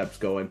Dark Depths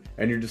going,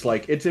 and you're just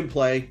like, it's in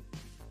play.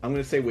 I'm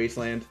gonna say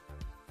Wasteland.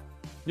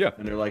 Yeah.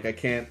 And they're like,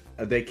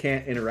 they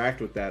can't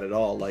interact with that at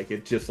all. Like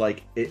it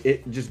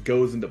just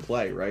goes into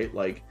play, right?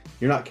 Like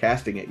you're not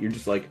casting it. You're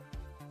just like,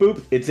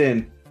 boop, it's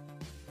in.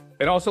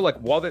 And also, like,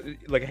 while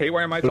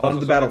Haywire Might's also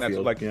the something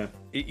battlefield, that's yeah.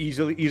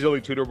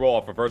 easily tutorable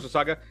off of Urza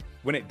Saga.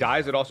 When it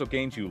dies, it also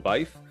gains you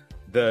life.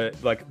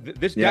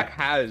 This deck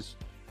has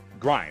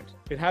grind.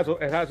 It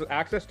has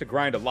access to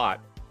grind a lot,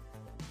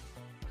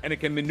 and it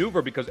can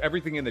maneuver because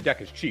everything in the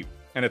deck is cheap,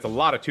 and it's a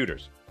lot of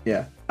tutors.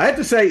 Yeah, I have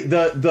to say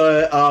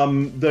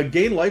the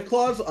gain life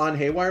clause on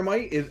Haywire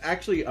Might is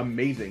actually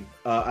amazing.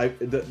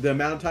 The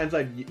amount of times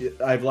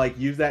I've like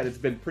used that, it's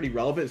been pretty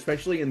relevant,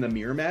 especially in the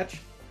mirror match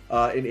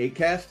in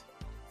 8-cast.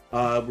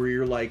 Where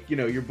you're like,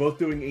 you're both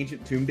doing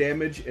Ancient Tomb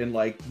damage, and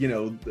like,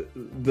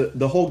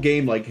 the whole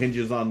game like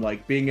hinges on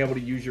like being able to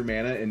use your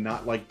mana and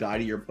not like die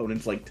to your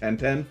opponent's like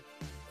 10/10.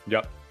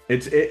 Yep.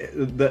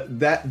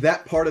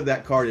 That part of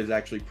that card is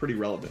actually pretty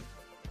relevant.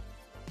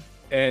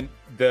 And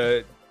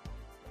the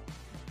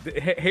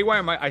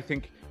Haywire Might, I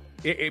think,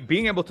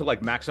 being able to like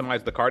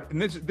maximize the card,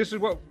 and this is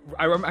what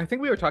I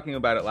think we were talking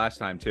about it last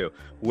time too,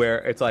 where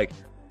it's like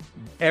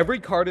every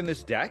card in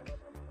this deck,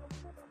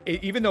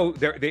 even though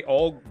they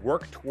all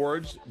work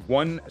towards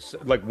one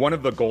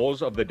of the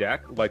goals of the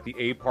deck, like the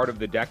A part of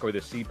the deck or the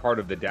C part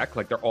of the deck,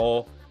 like they're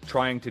all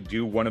trying to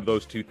do one of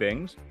those two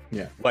things.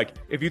 Yeah. Like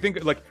if you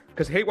think like,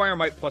 because Haywire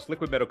Might plus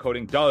Liquid Metal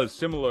Coating does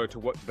similar to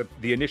what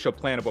the initial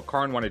plan of what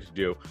Karn wanted to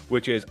do,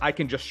 which is I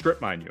can just strip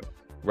mine you,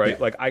 right?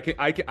 Yeah. Like I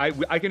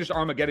can just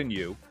Armageddon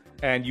you,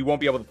 and you won't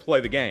be able to play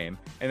the game,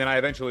 and then I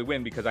eventually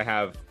win because I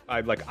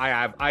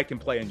can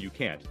play and you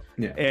can't.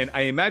 Yeah. And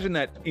I imagine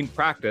that in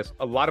practice,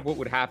 a lot of what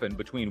would happen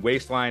between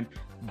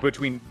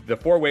the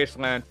 4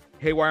 Wasteland,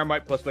 Haywire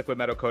Might plus Liquid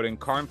Metal Coating,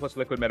 Karn plus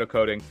Liquid Metal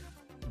Coating,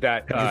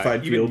 that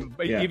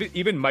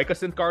even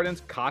Mycosynth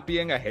Gardens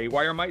copying a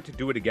Haywire Might to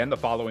do it again the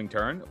following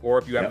turn, or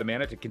if you have the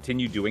mana to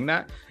continue doing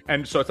that.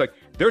 And so it's like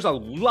there's a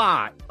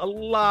lot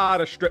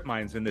of strip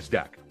mines in this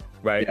deck,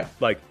 right? Yeah.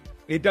 Like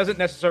it doesn't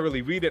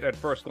necessarily read it at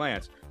first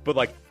glance, but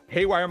like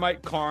Haywire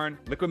Might, Karn,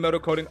 Liquid Metal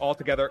Coating all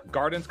together,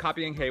 Gardens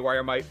copying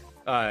Haywire Might,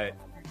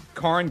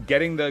 Karn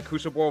getting the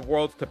Crucible of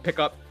Worlds to pick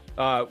up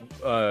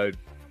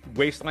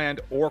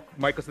Wasteland, or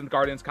Mycosynth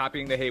Gardens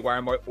copying the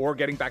Haywire Might, or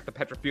getting back the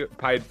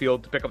Petrified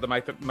Field to pick up the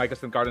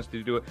Mycosynth Gardens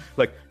to do it.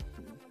 Like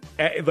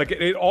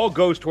it all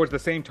goes towards the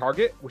same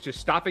target, which is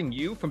stopping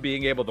you from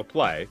being able to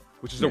play,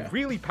 which is a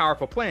really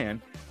powerful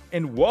plan.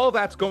 And while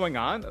that's going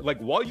on, like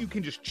while you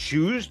can just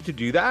choose to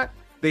do that,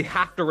 they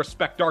have to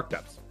respect Dark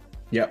Depths.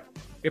 Yep.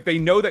 If they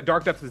know that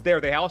Dark Depths is there,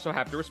 they also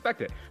have to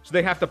respect it. So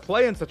they have to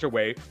play in such a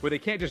way where they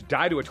can't just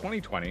die to a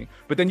 20/20,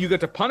 but then you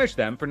get to punish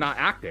them for not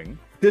acting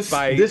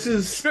by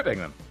stripping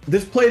them.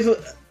 This plays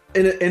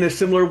in a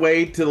similar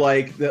way to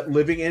like that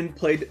Living End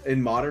played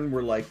in Modern,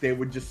 where like they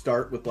would just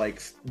start with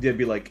like, they'd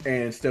be like,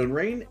 and Stone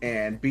Rain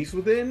and Beast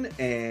Within,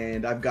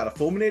 and I've got a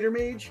Fulminator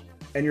Mage,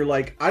 and you're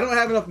like, I don't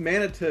have enough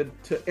mana to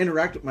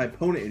interact with my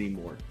opponent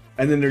anymore.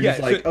 And then they're just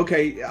like,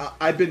 okay,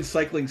 I've been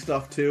cycling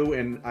stuff too,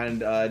 and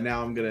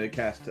now I'm gonna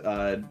cast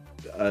a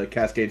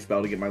Cascade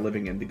spell to get my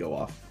Living End to go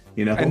off.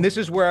 And this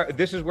is where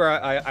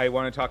I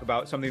want to talk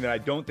about something that I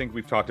don't think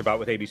we've talked about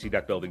with ABC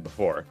deck building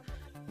before,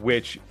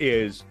 which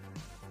is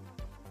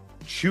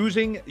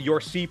choosing your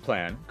C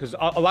plan. Because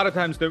a lot of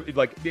times there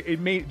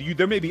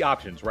may be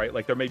options, right?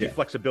 Like there may be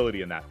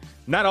flexibility in that.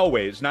 Not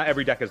always. Not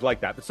every deck is like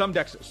that. But some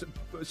decks,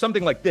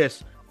 something like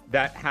this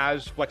that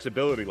has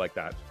flexibility like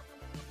that.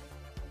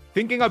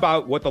 Thinking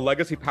about what the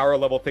legacy power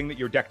level thing that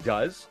your deck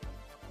does,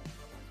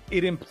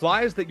 it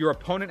implies that your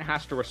opponent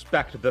has to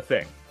respect the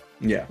thing.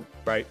 Yeah.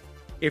 Right?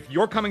 If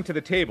you're coming to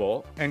the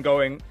table and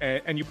going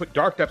and you put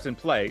Dark Depths in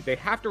play, they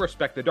have to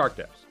respect the Dark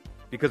Depths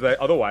because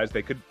otherwise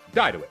they could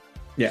die to it.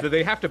 Yeah. So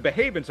they have to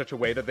behave in such a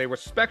way that they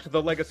respect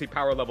the legacy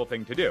power level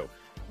thing to do.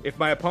 If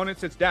my opponent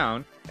sits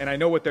down and I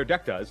know what their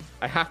deck does,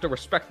 I have to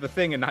respect the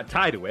thing and not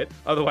die to it.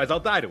 Otherwise, I'll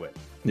die to it.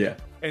 Yeah.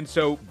 And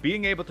so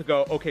being able to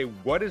go, okay,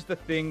 what is the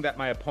thing that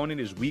my opponent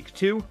is weak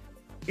to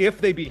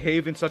if they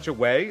behave in such a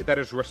way that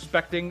is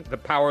respecting the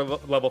power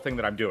level thing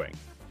that I'm doing,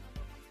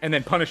 and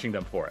then punishing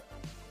them for it.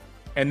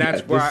 And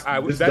that's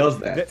this does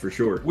that for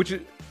sure.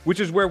 Which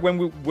is where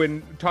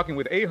when talking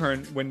with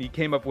Ahern, when he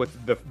came up with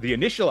the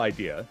initial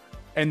idea,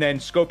 and then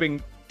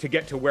scoping to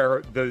get to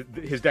where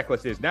his deck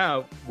list is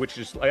now, which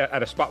is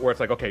at a spot where it's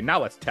like, okay,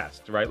 now let's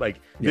test, right? Like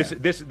this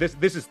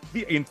is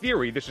in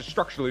theory, this is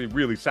structurally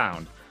really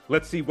sound.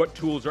 Let's see what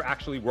tools are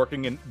actually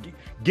working in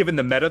given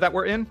the meta that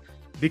we're in,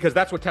 because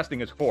that's what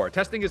testing is for.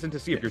 Testing isn't to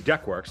see if your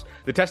deck works.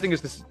 The testing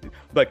is to,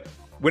 like,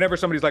 whenever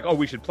somebody's like, oh,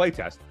 we should play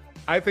test,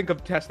 I think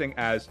of testing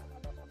as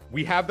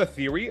we have the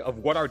theory of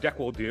what our deck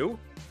will do.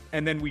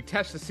 and then we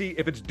test to see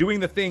if it's doing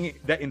the thing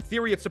that in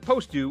theory it's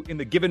supposed to in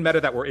the given meta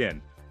that we're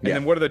in. And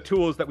then what are the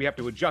tools that we have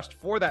to adjust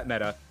for that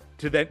meta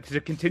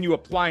to continue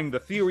applying the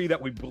theory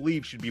that we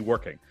believe should be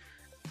working.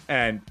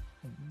 And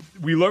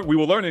we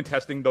will learn in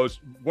testing those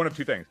one of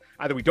two things.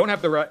 Either we don't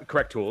have the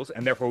correct tools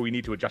and therefore we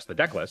need to adjust the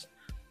deck list,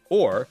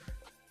 or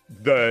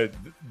the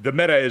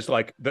meta is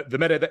like the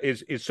meta that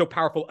is so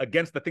powerful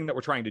against the thing that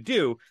we're trying to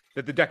do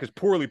that the deck is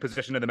poorly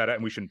positioned in the meta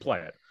and we shouldn't play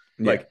it.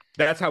 Like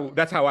that's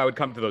how I would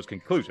come to those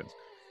conclusions.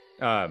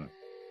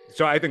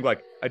 So I think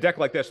like a deck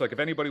like this, like if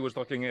anybody was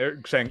looking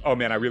at saying, oh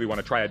man, I really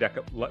want to try a deck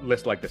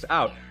list like this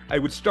out, I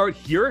would start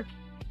here,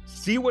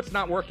 see what's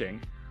not working.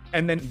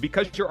 And then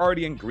because you're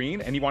already in green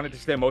and you wanted to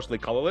stay mostly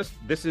colorless,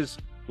 this is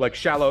like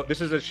shallow.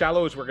 This is as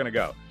shallow as we're going to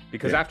go.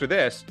 Because after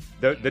this,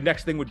 the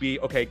next thing would be,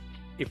 okay,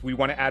 if we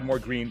want to add more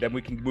green, then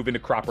we can move into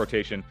crop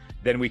rotation.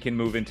 Then we can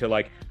move into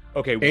like,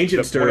 okay,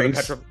 Ancient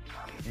Stirrings.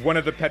 One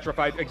of the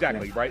petrified,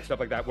 exactly, right? Stuff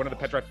like that. One of the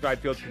petrified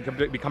fields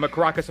can become a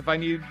Karakas if I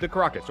need the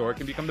Karakas, or it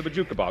can become the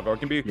Bojuka Bog, or it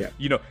can be,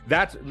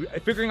 that's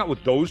figuring out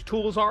what those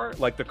tools are,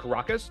 like the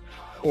Karakas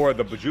or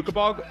the Bojuka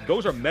Bog.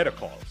 Those are meta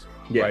calls,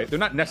 right? They're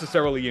not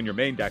necessarily in your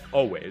main deck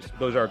always.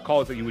 Those are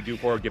calls that you would do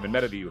for a given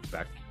meta that you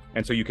expect,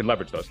 and so you can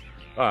leverage those.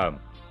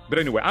 But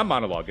anyway, I'm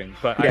monologuing,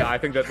 but I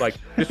think that like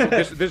this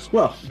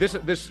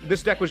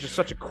deck was just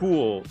such a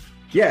cool.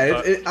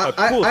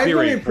 I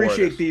really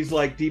appreciate these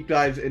like deep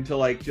dives into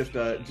like just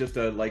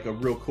a like a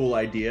real cool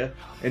idea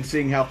and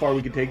seeing how far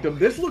we can take them.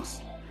 This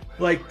looks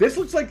like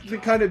the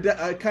kind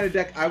of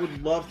deck I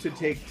would love to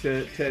take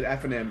to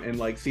FNM and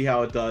like see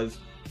how it does.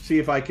 See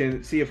if I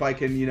can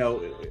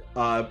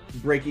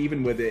break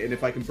even with it, and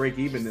if I can break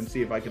even, then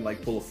see if I can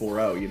like pull a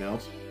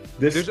 4-0.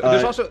 There's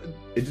also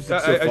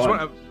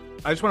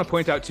I just want to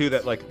point out too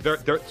that like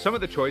there some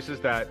of the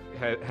choices that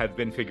have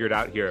been figured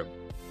out here.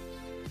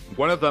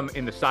 One of them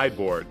in the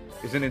sideboard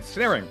is an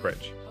Ensnaring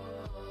Bridge.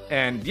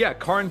 And yeah,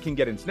 Karn can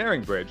get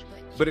Ensnaring Bridge,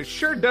 but it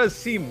sure does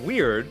seem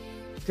weird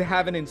to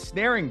have an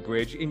Ensnaring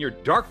Bridge in your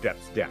Dark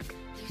Depths deck.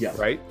 Yeah.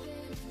 Right?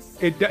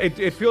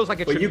 It feels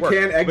like it should work. But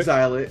you can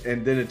exile it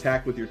and then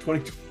attack with your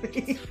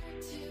 2020.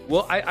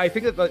 Well, I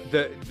think that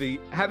the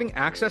having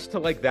access to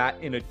like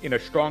that in a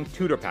strong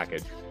tutor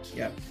package.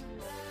 Yeah.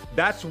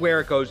 That's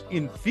where it goes.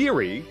 In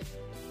theory,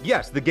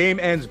 yes, the game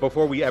ends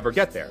before we ever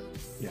get there.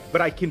 Yeah.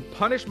 But I can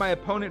punish my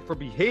opponent for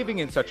behaving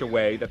in such a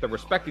way that they're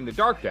respecting the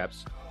Dark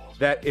Depths,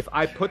 that if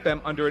I put them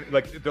under,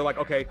 like, they're like,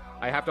 okay,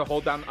 I have to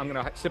hold down, I'm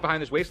going to sit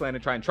behind this wasteland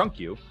and try and chunk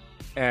you,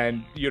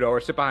 and, or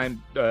sit behind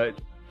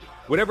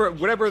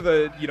whatever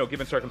the,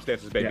 given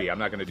circumstances may be. I'm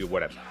not going to do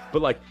whatever.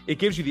 But, like, it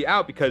gives you the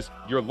out because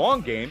your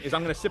long game is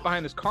I'm going to sit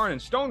behind this Karn and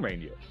Stone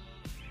Rain you.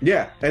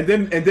 Yeah, and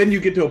then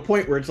you get to a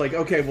point where it's like,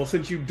 okay, well,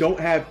 since you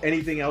don't have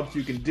anything else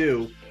you can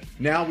do,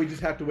 now we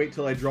just have to wait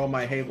till I draw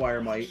my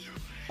Haywire Might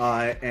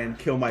and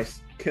kill my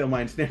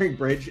Ensnaring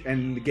Bridge,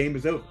 and the game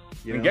is over.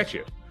 And get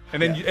you.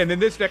 And then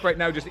this deck right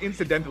now just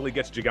incidentally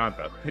gets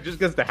Giganta. It just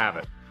gets to have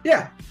it.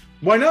 Yeah,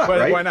 why not?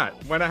 Right? Why not?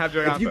 Why not have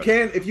Giganta?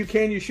 If you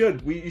can, you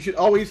should. You should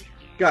always,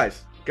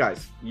 guys.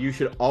 You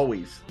should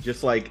always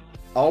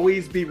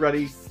always be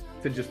ready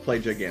to just play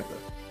Giganta.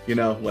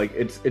 Like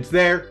it's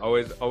there.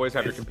 Always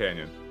have your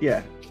companion.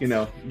 Yeah,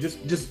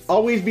 just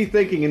always be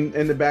thinking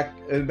in the back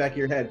of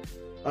your head.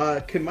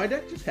 Can my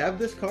deck just have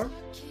this card?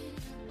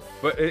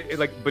 But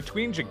like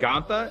between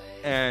Giganta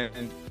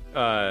and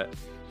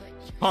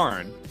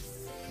Karn,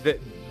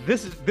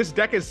 this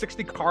deck is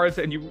 60 cards,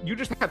 and you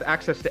just have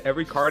access to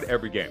every card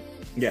every game.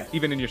 Yeah,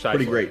 even in your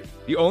sideboard. Pretty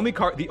great. The only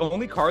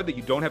card that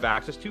you don't have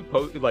access to,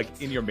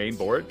 like in your main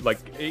board, like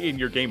in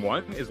your game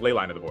one, is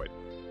Leyline of the Void.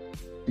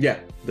 Yeah,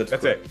 that's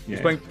it.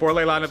 He's playing 4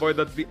 Leyline of the Void.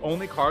 That's the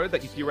only card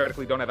that you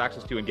theoretically don't have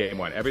access to in game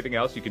one. Everything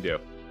else you can do.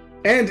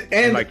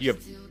 And like you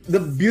have. The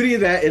beauty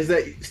of that is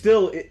that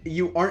still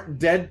you aren't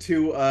dead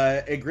to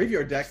a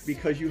graveyard deck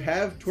because you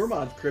have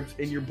Tormod's Crypts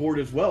in your board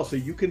as well, so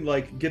you can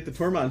like get the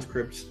Tormod's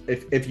Crypts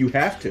if you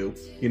have to,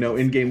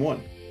 in game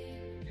one.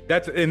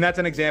 That's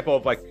an example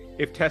of like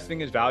if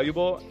testing is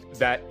valuable,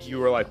 that you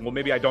were like, well,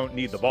 maybe I don't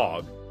need the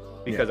Bog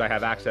because I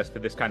have access to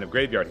this kind of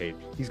graveyard hate.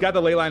 He's got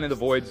the Leyline of the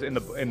Voids in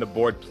the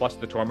board plus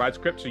the Tormod's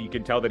Crypt, so you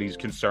can tell that he's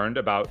concerned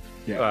about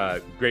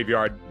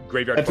graveyard.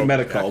 That's a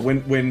meta call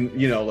when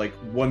like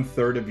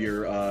 1/3 of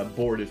your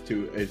board is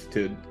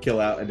to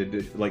kill out and to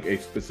do like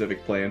a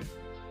specific plan.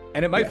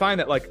 And it might find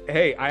that like,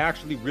 hey, I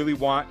actually really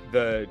want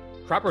the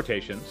crop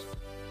rotations.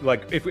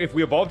 Like if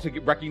we evolve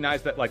to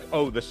recognize that like,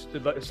 oh, this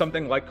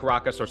something like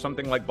Karakas or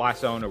something like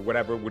Blast Zone or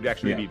whatever would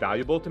actually be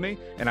valuable to me,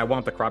 and I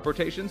want the crop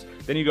rotations,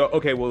 then you go,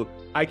 okay, well,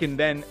 I can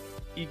then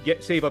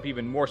save up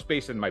even more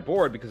space in my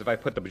board, because if I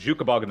put the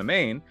Bojuka Bog in the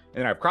main, and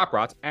then I have Crop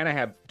Rots, and I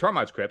have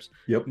Tormod's Crypts,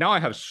 now I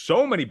have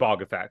so many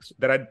Bog effects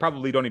that I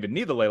probably don't even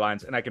need the ley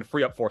lines, and I can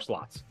free up 4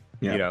 slots.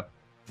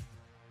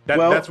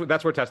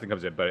 That's where testing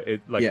comes in. But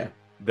it like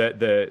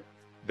the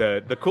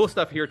cool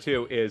stuff here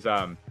too is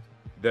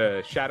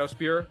the Shadow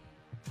Spear.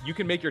 You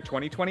can make your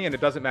 20/20, and it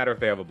doesn't matter if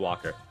they have a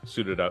blocker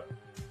suited up.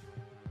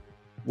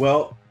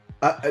 Well,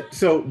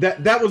 so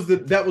that was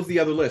the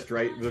other list,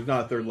 right? There's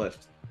not a third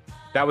list.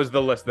 That was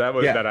the list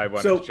that I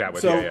wanted to chat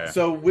with.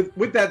 So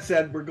with that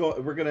said, we're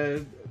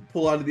gonna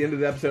pull on to the end of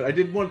the episode. I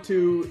did want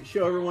to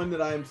show everyone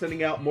that I'm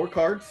sending out more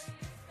cards.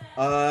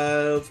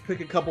 Let's pick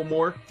a couple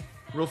more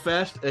real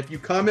fast. If you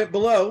comment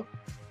below,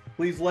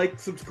 please like,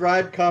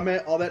 subscribe,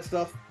 comment, all that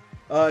stuff.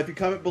 If you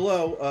comment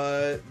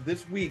below,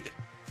 this week,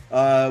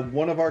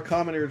 one of our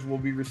commenters will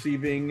be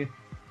receiving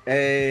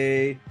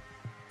a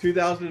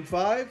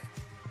 2005,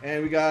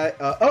 and we got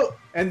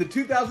and the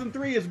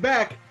 2003 is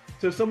back.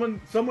 So someone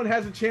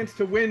has a chance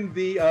to win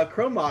the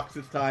Chromox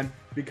this time,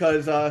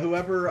 because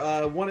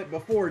whoever won it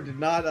before did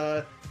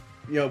not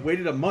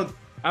waited a month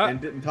and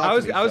didn't talk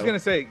to me. I was gonna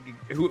say,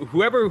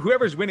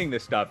 whoever's winning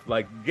this stuff,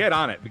 like, get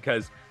on it,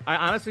 because I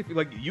honestly feel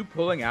like you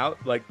pulling out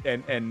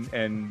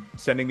and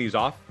sending these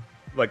off,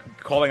 like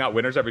calling out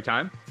winners every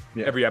time,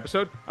 every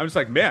episode. I'm just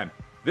like, man,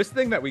 this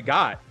thing that we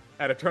got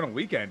at Eternal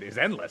Weekend is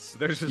endless.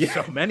 There's just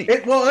so many.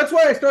 Well, that's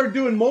why I started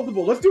doing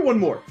multiple. Let's do one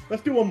more. We're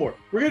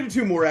gonna do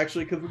two more,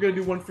 actually, because we're gonna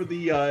do one for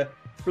the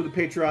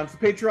Patrons. The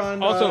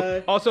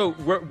Patreon. Also,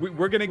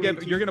 we're gonna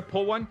give. You're gonna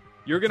pull one.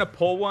 You're gonna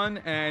pull one,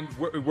 and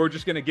we're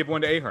just gonna give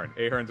one to Ahern.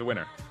 Ahern's a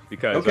winner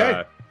because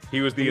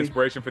he was the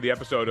inspiration for the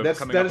episode of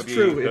coming up with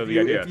the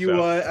idea.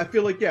 I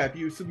feel like if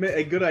you submit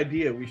a good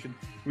idea, we should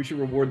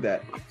reward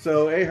that.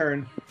 So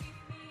Ahern,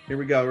 here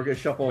we go. We're gonna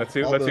shuffle. Let's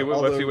see what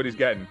he's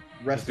getting.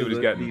 Rest of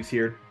these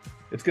here.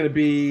 It's going to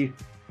be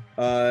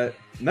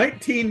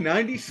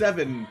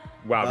 1997.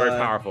 Wow, very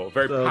powerful.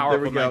 Very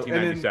powerful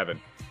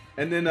 1997.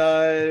 And then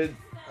I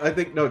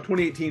think,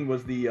 2018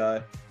 was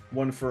the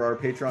one for our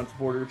Patreon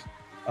supporters.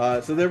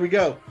 So there we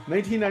go.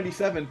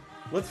 1997.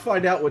 Let's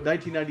find out what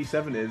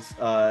 1997 is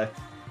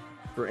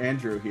for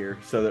Andrew here,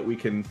 so that we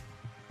can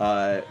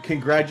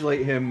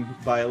congratulate him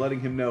by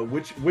letting him know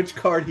which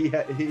card he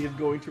is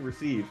going to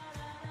receive.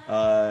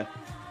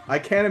 I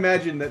can't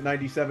imagine that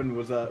 97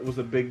 was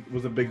a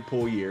big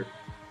pull year,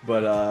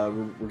 but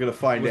we're gonna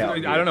find out.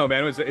 I don't know,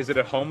 man. Is it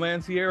a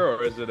Homelands year,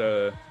 or is it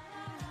is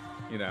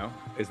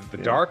it the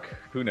Dark?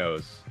 Who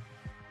knows?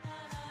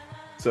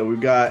 So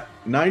we've got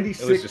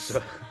 96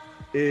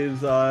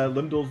 is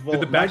Limdol's Vault.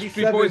 Did the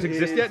Backstreet Boys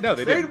exist yet? No,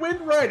 they didn't.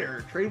 Tradewind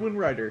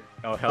Rider.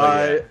 Oh, hell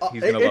yeah.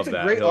 He's gonna love that. It's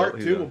a great art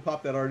too. We'll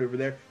pop that art over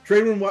there.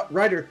 Tradewind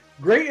Rider,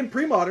 great in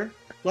pre-modern.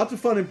 Lots of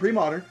fun in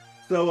pre-modern.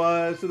 So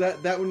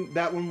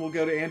that one will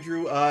go to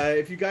Andrew.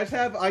 If you guys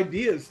have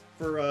ideas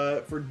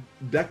for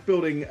deck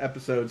building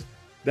episodes,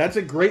 that's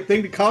a great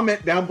thing to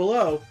comment down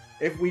below.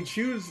 If we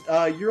choose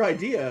your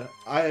idea,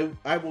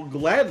 I will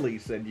gladly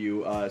send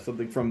you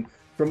something from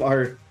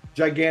our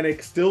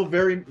gigantic, still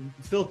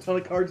a ton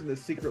of cards in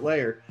this secret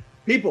layer.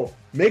 People,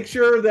 make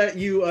sure that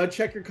you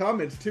check your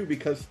comments too,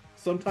 because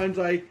sometimes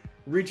I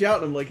reach out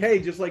and I'm like, hey,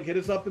 just like hit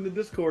us up in the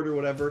Discord or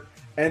whatever,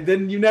 and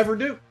then you never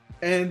do.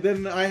 And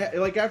then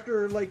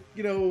after a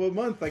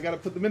month, I got to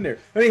put them in there.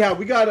 Anyhow,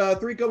 we got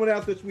 3 coming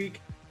out this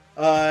week.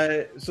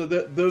 So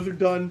those are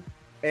done.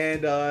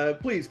 And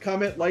please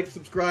comment, like,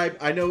 subscribe.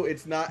 I know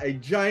it's not a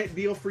giant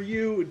deal for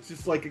you. It's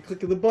just like a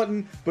click of the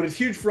button, but it's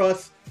huge for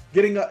us.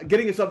 Getting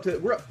us up to,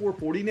 we're at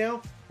 440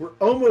 now. We're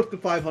almost to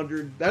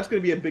 500. That's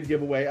going to be a big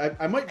giveaway.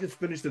 I might just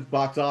finish this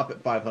box off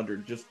at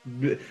 500 just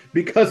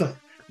because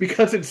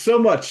it's so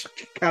much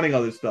counting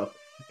all this stuff.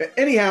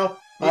 Anyhow.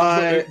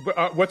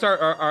 What's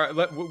our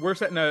we're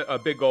setting a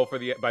big goal for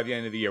by the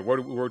end of the year.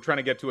 We're trying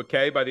to get to a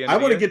K by the end of the year.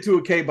 I want to get to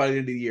a K by the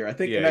end of the year. I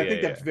think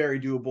that's very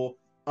doable.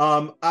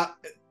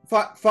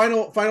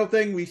 Final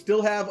thing, we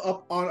still have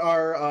up on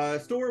our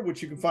store,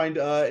 which you can find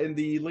in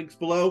the links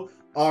below,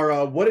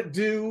 our What It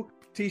Do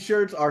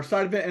t-shirts, our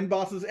side event end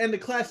bosses, and the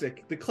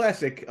classic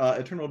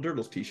Eternal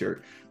Dirtles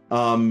t-shirt.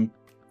 I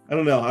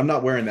don't know. I'm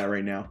not wearing that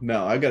right now.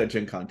 No, I've got a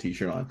Gen Con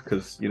t-shirt on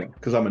because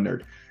I'm a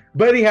nerd.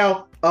 But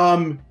anyhow,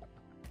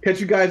 catch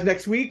you guys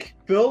next week.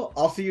 Phil,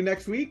 I'll see you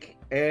next week,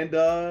 and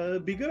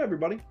be good,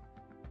 everybody.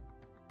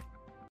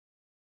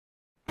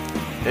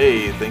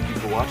 Hey, thank you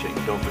for watching.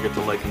 Don't forget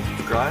to like and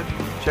subscribe.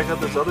 Check out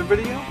this other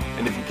video,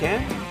 and if you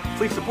can,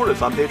 please support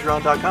us on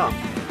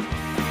Patreon.com.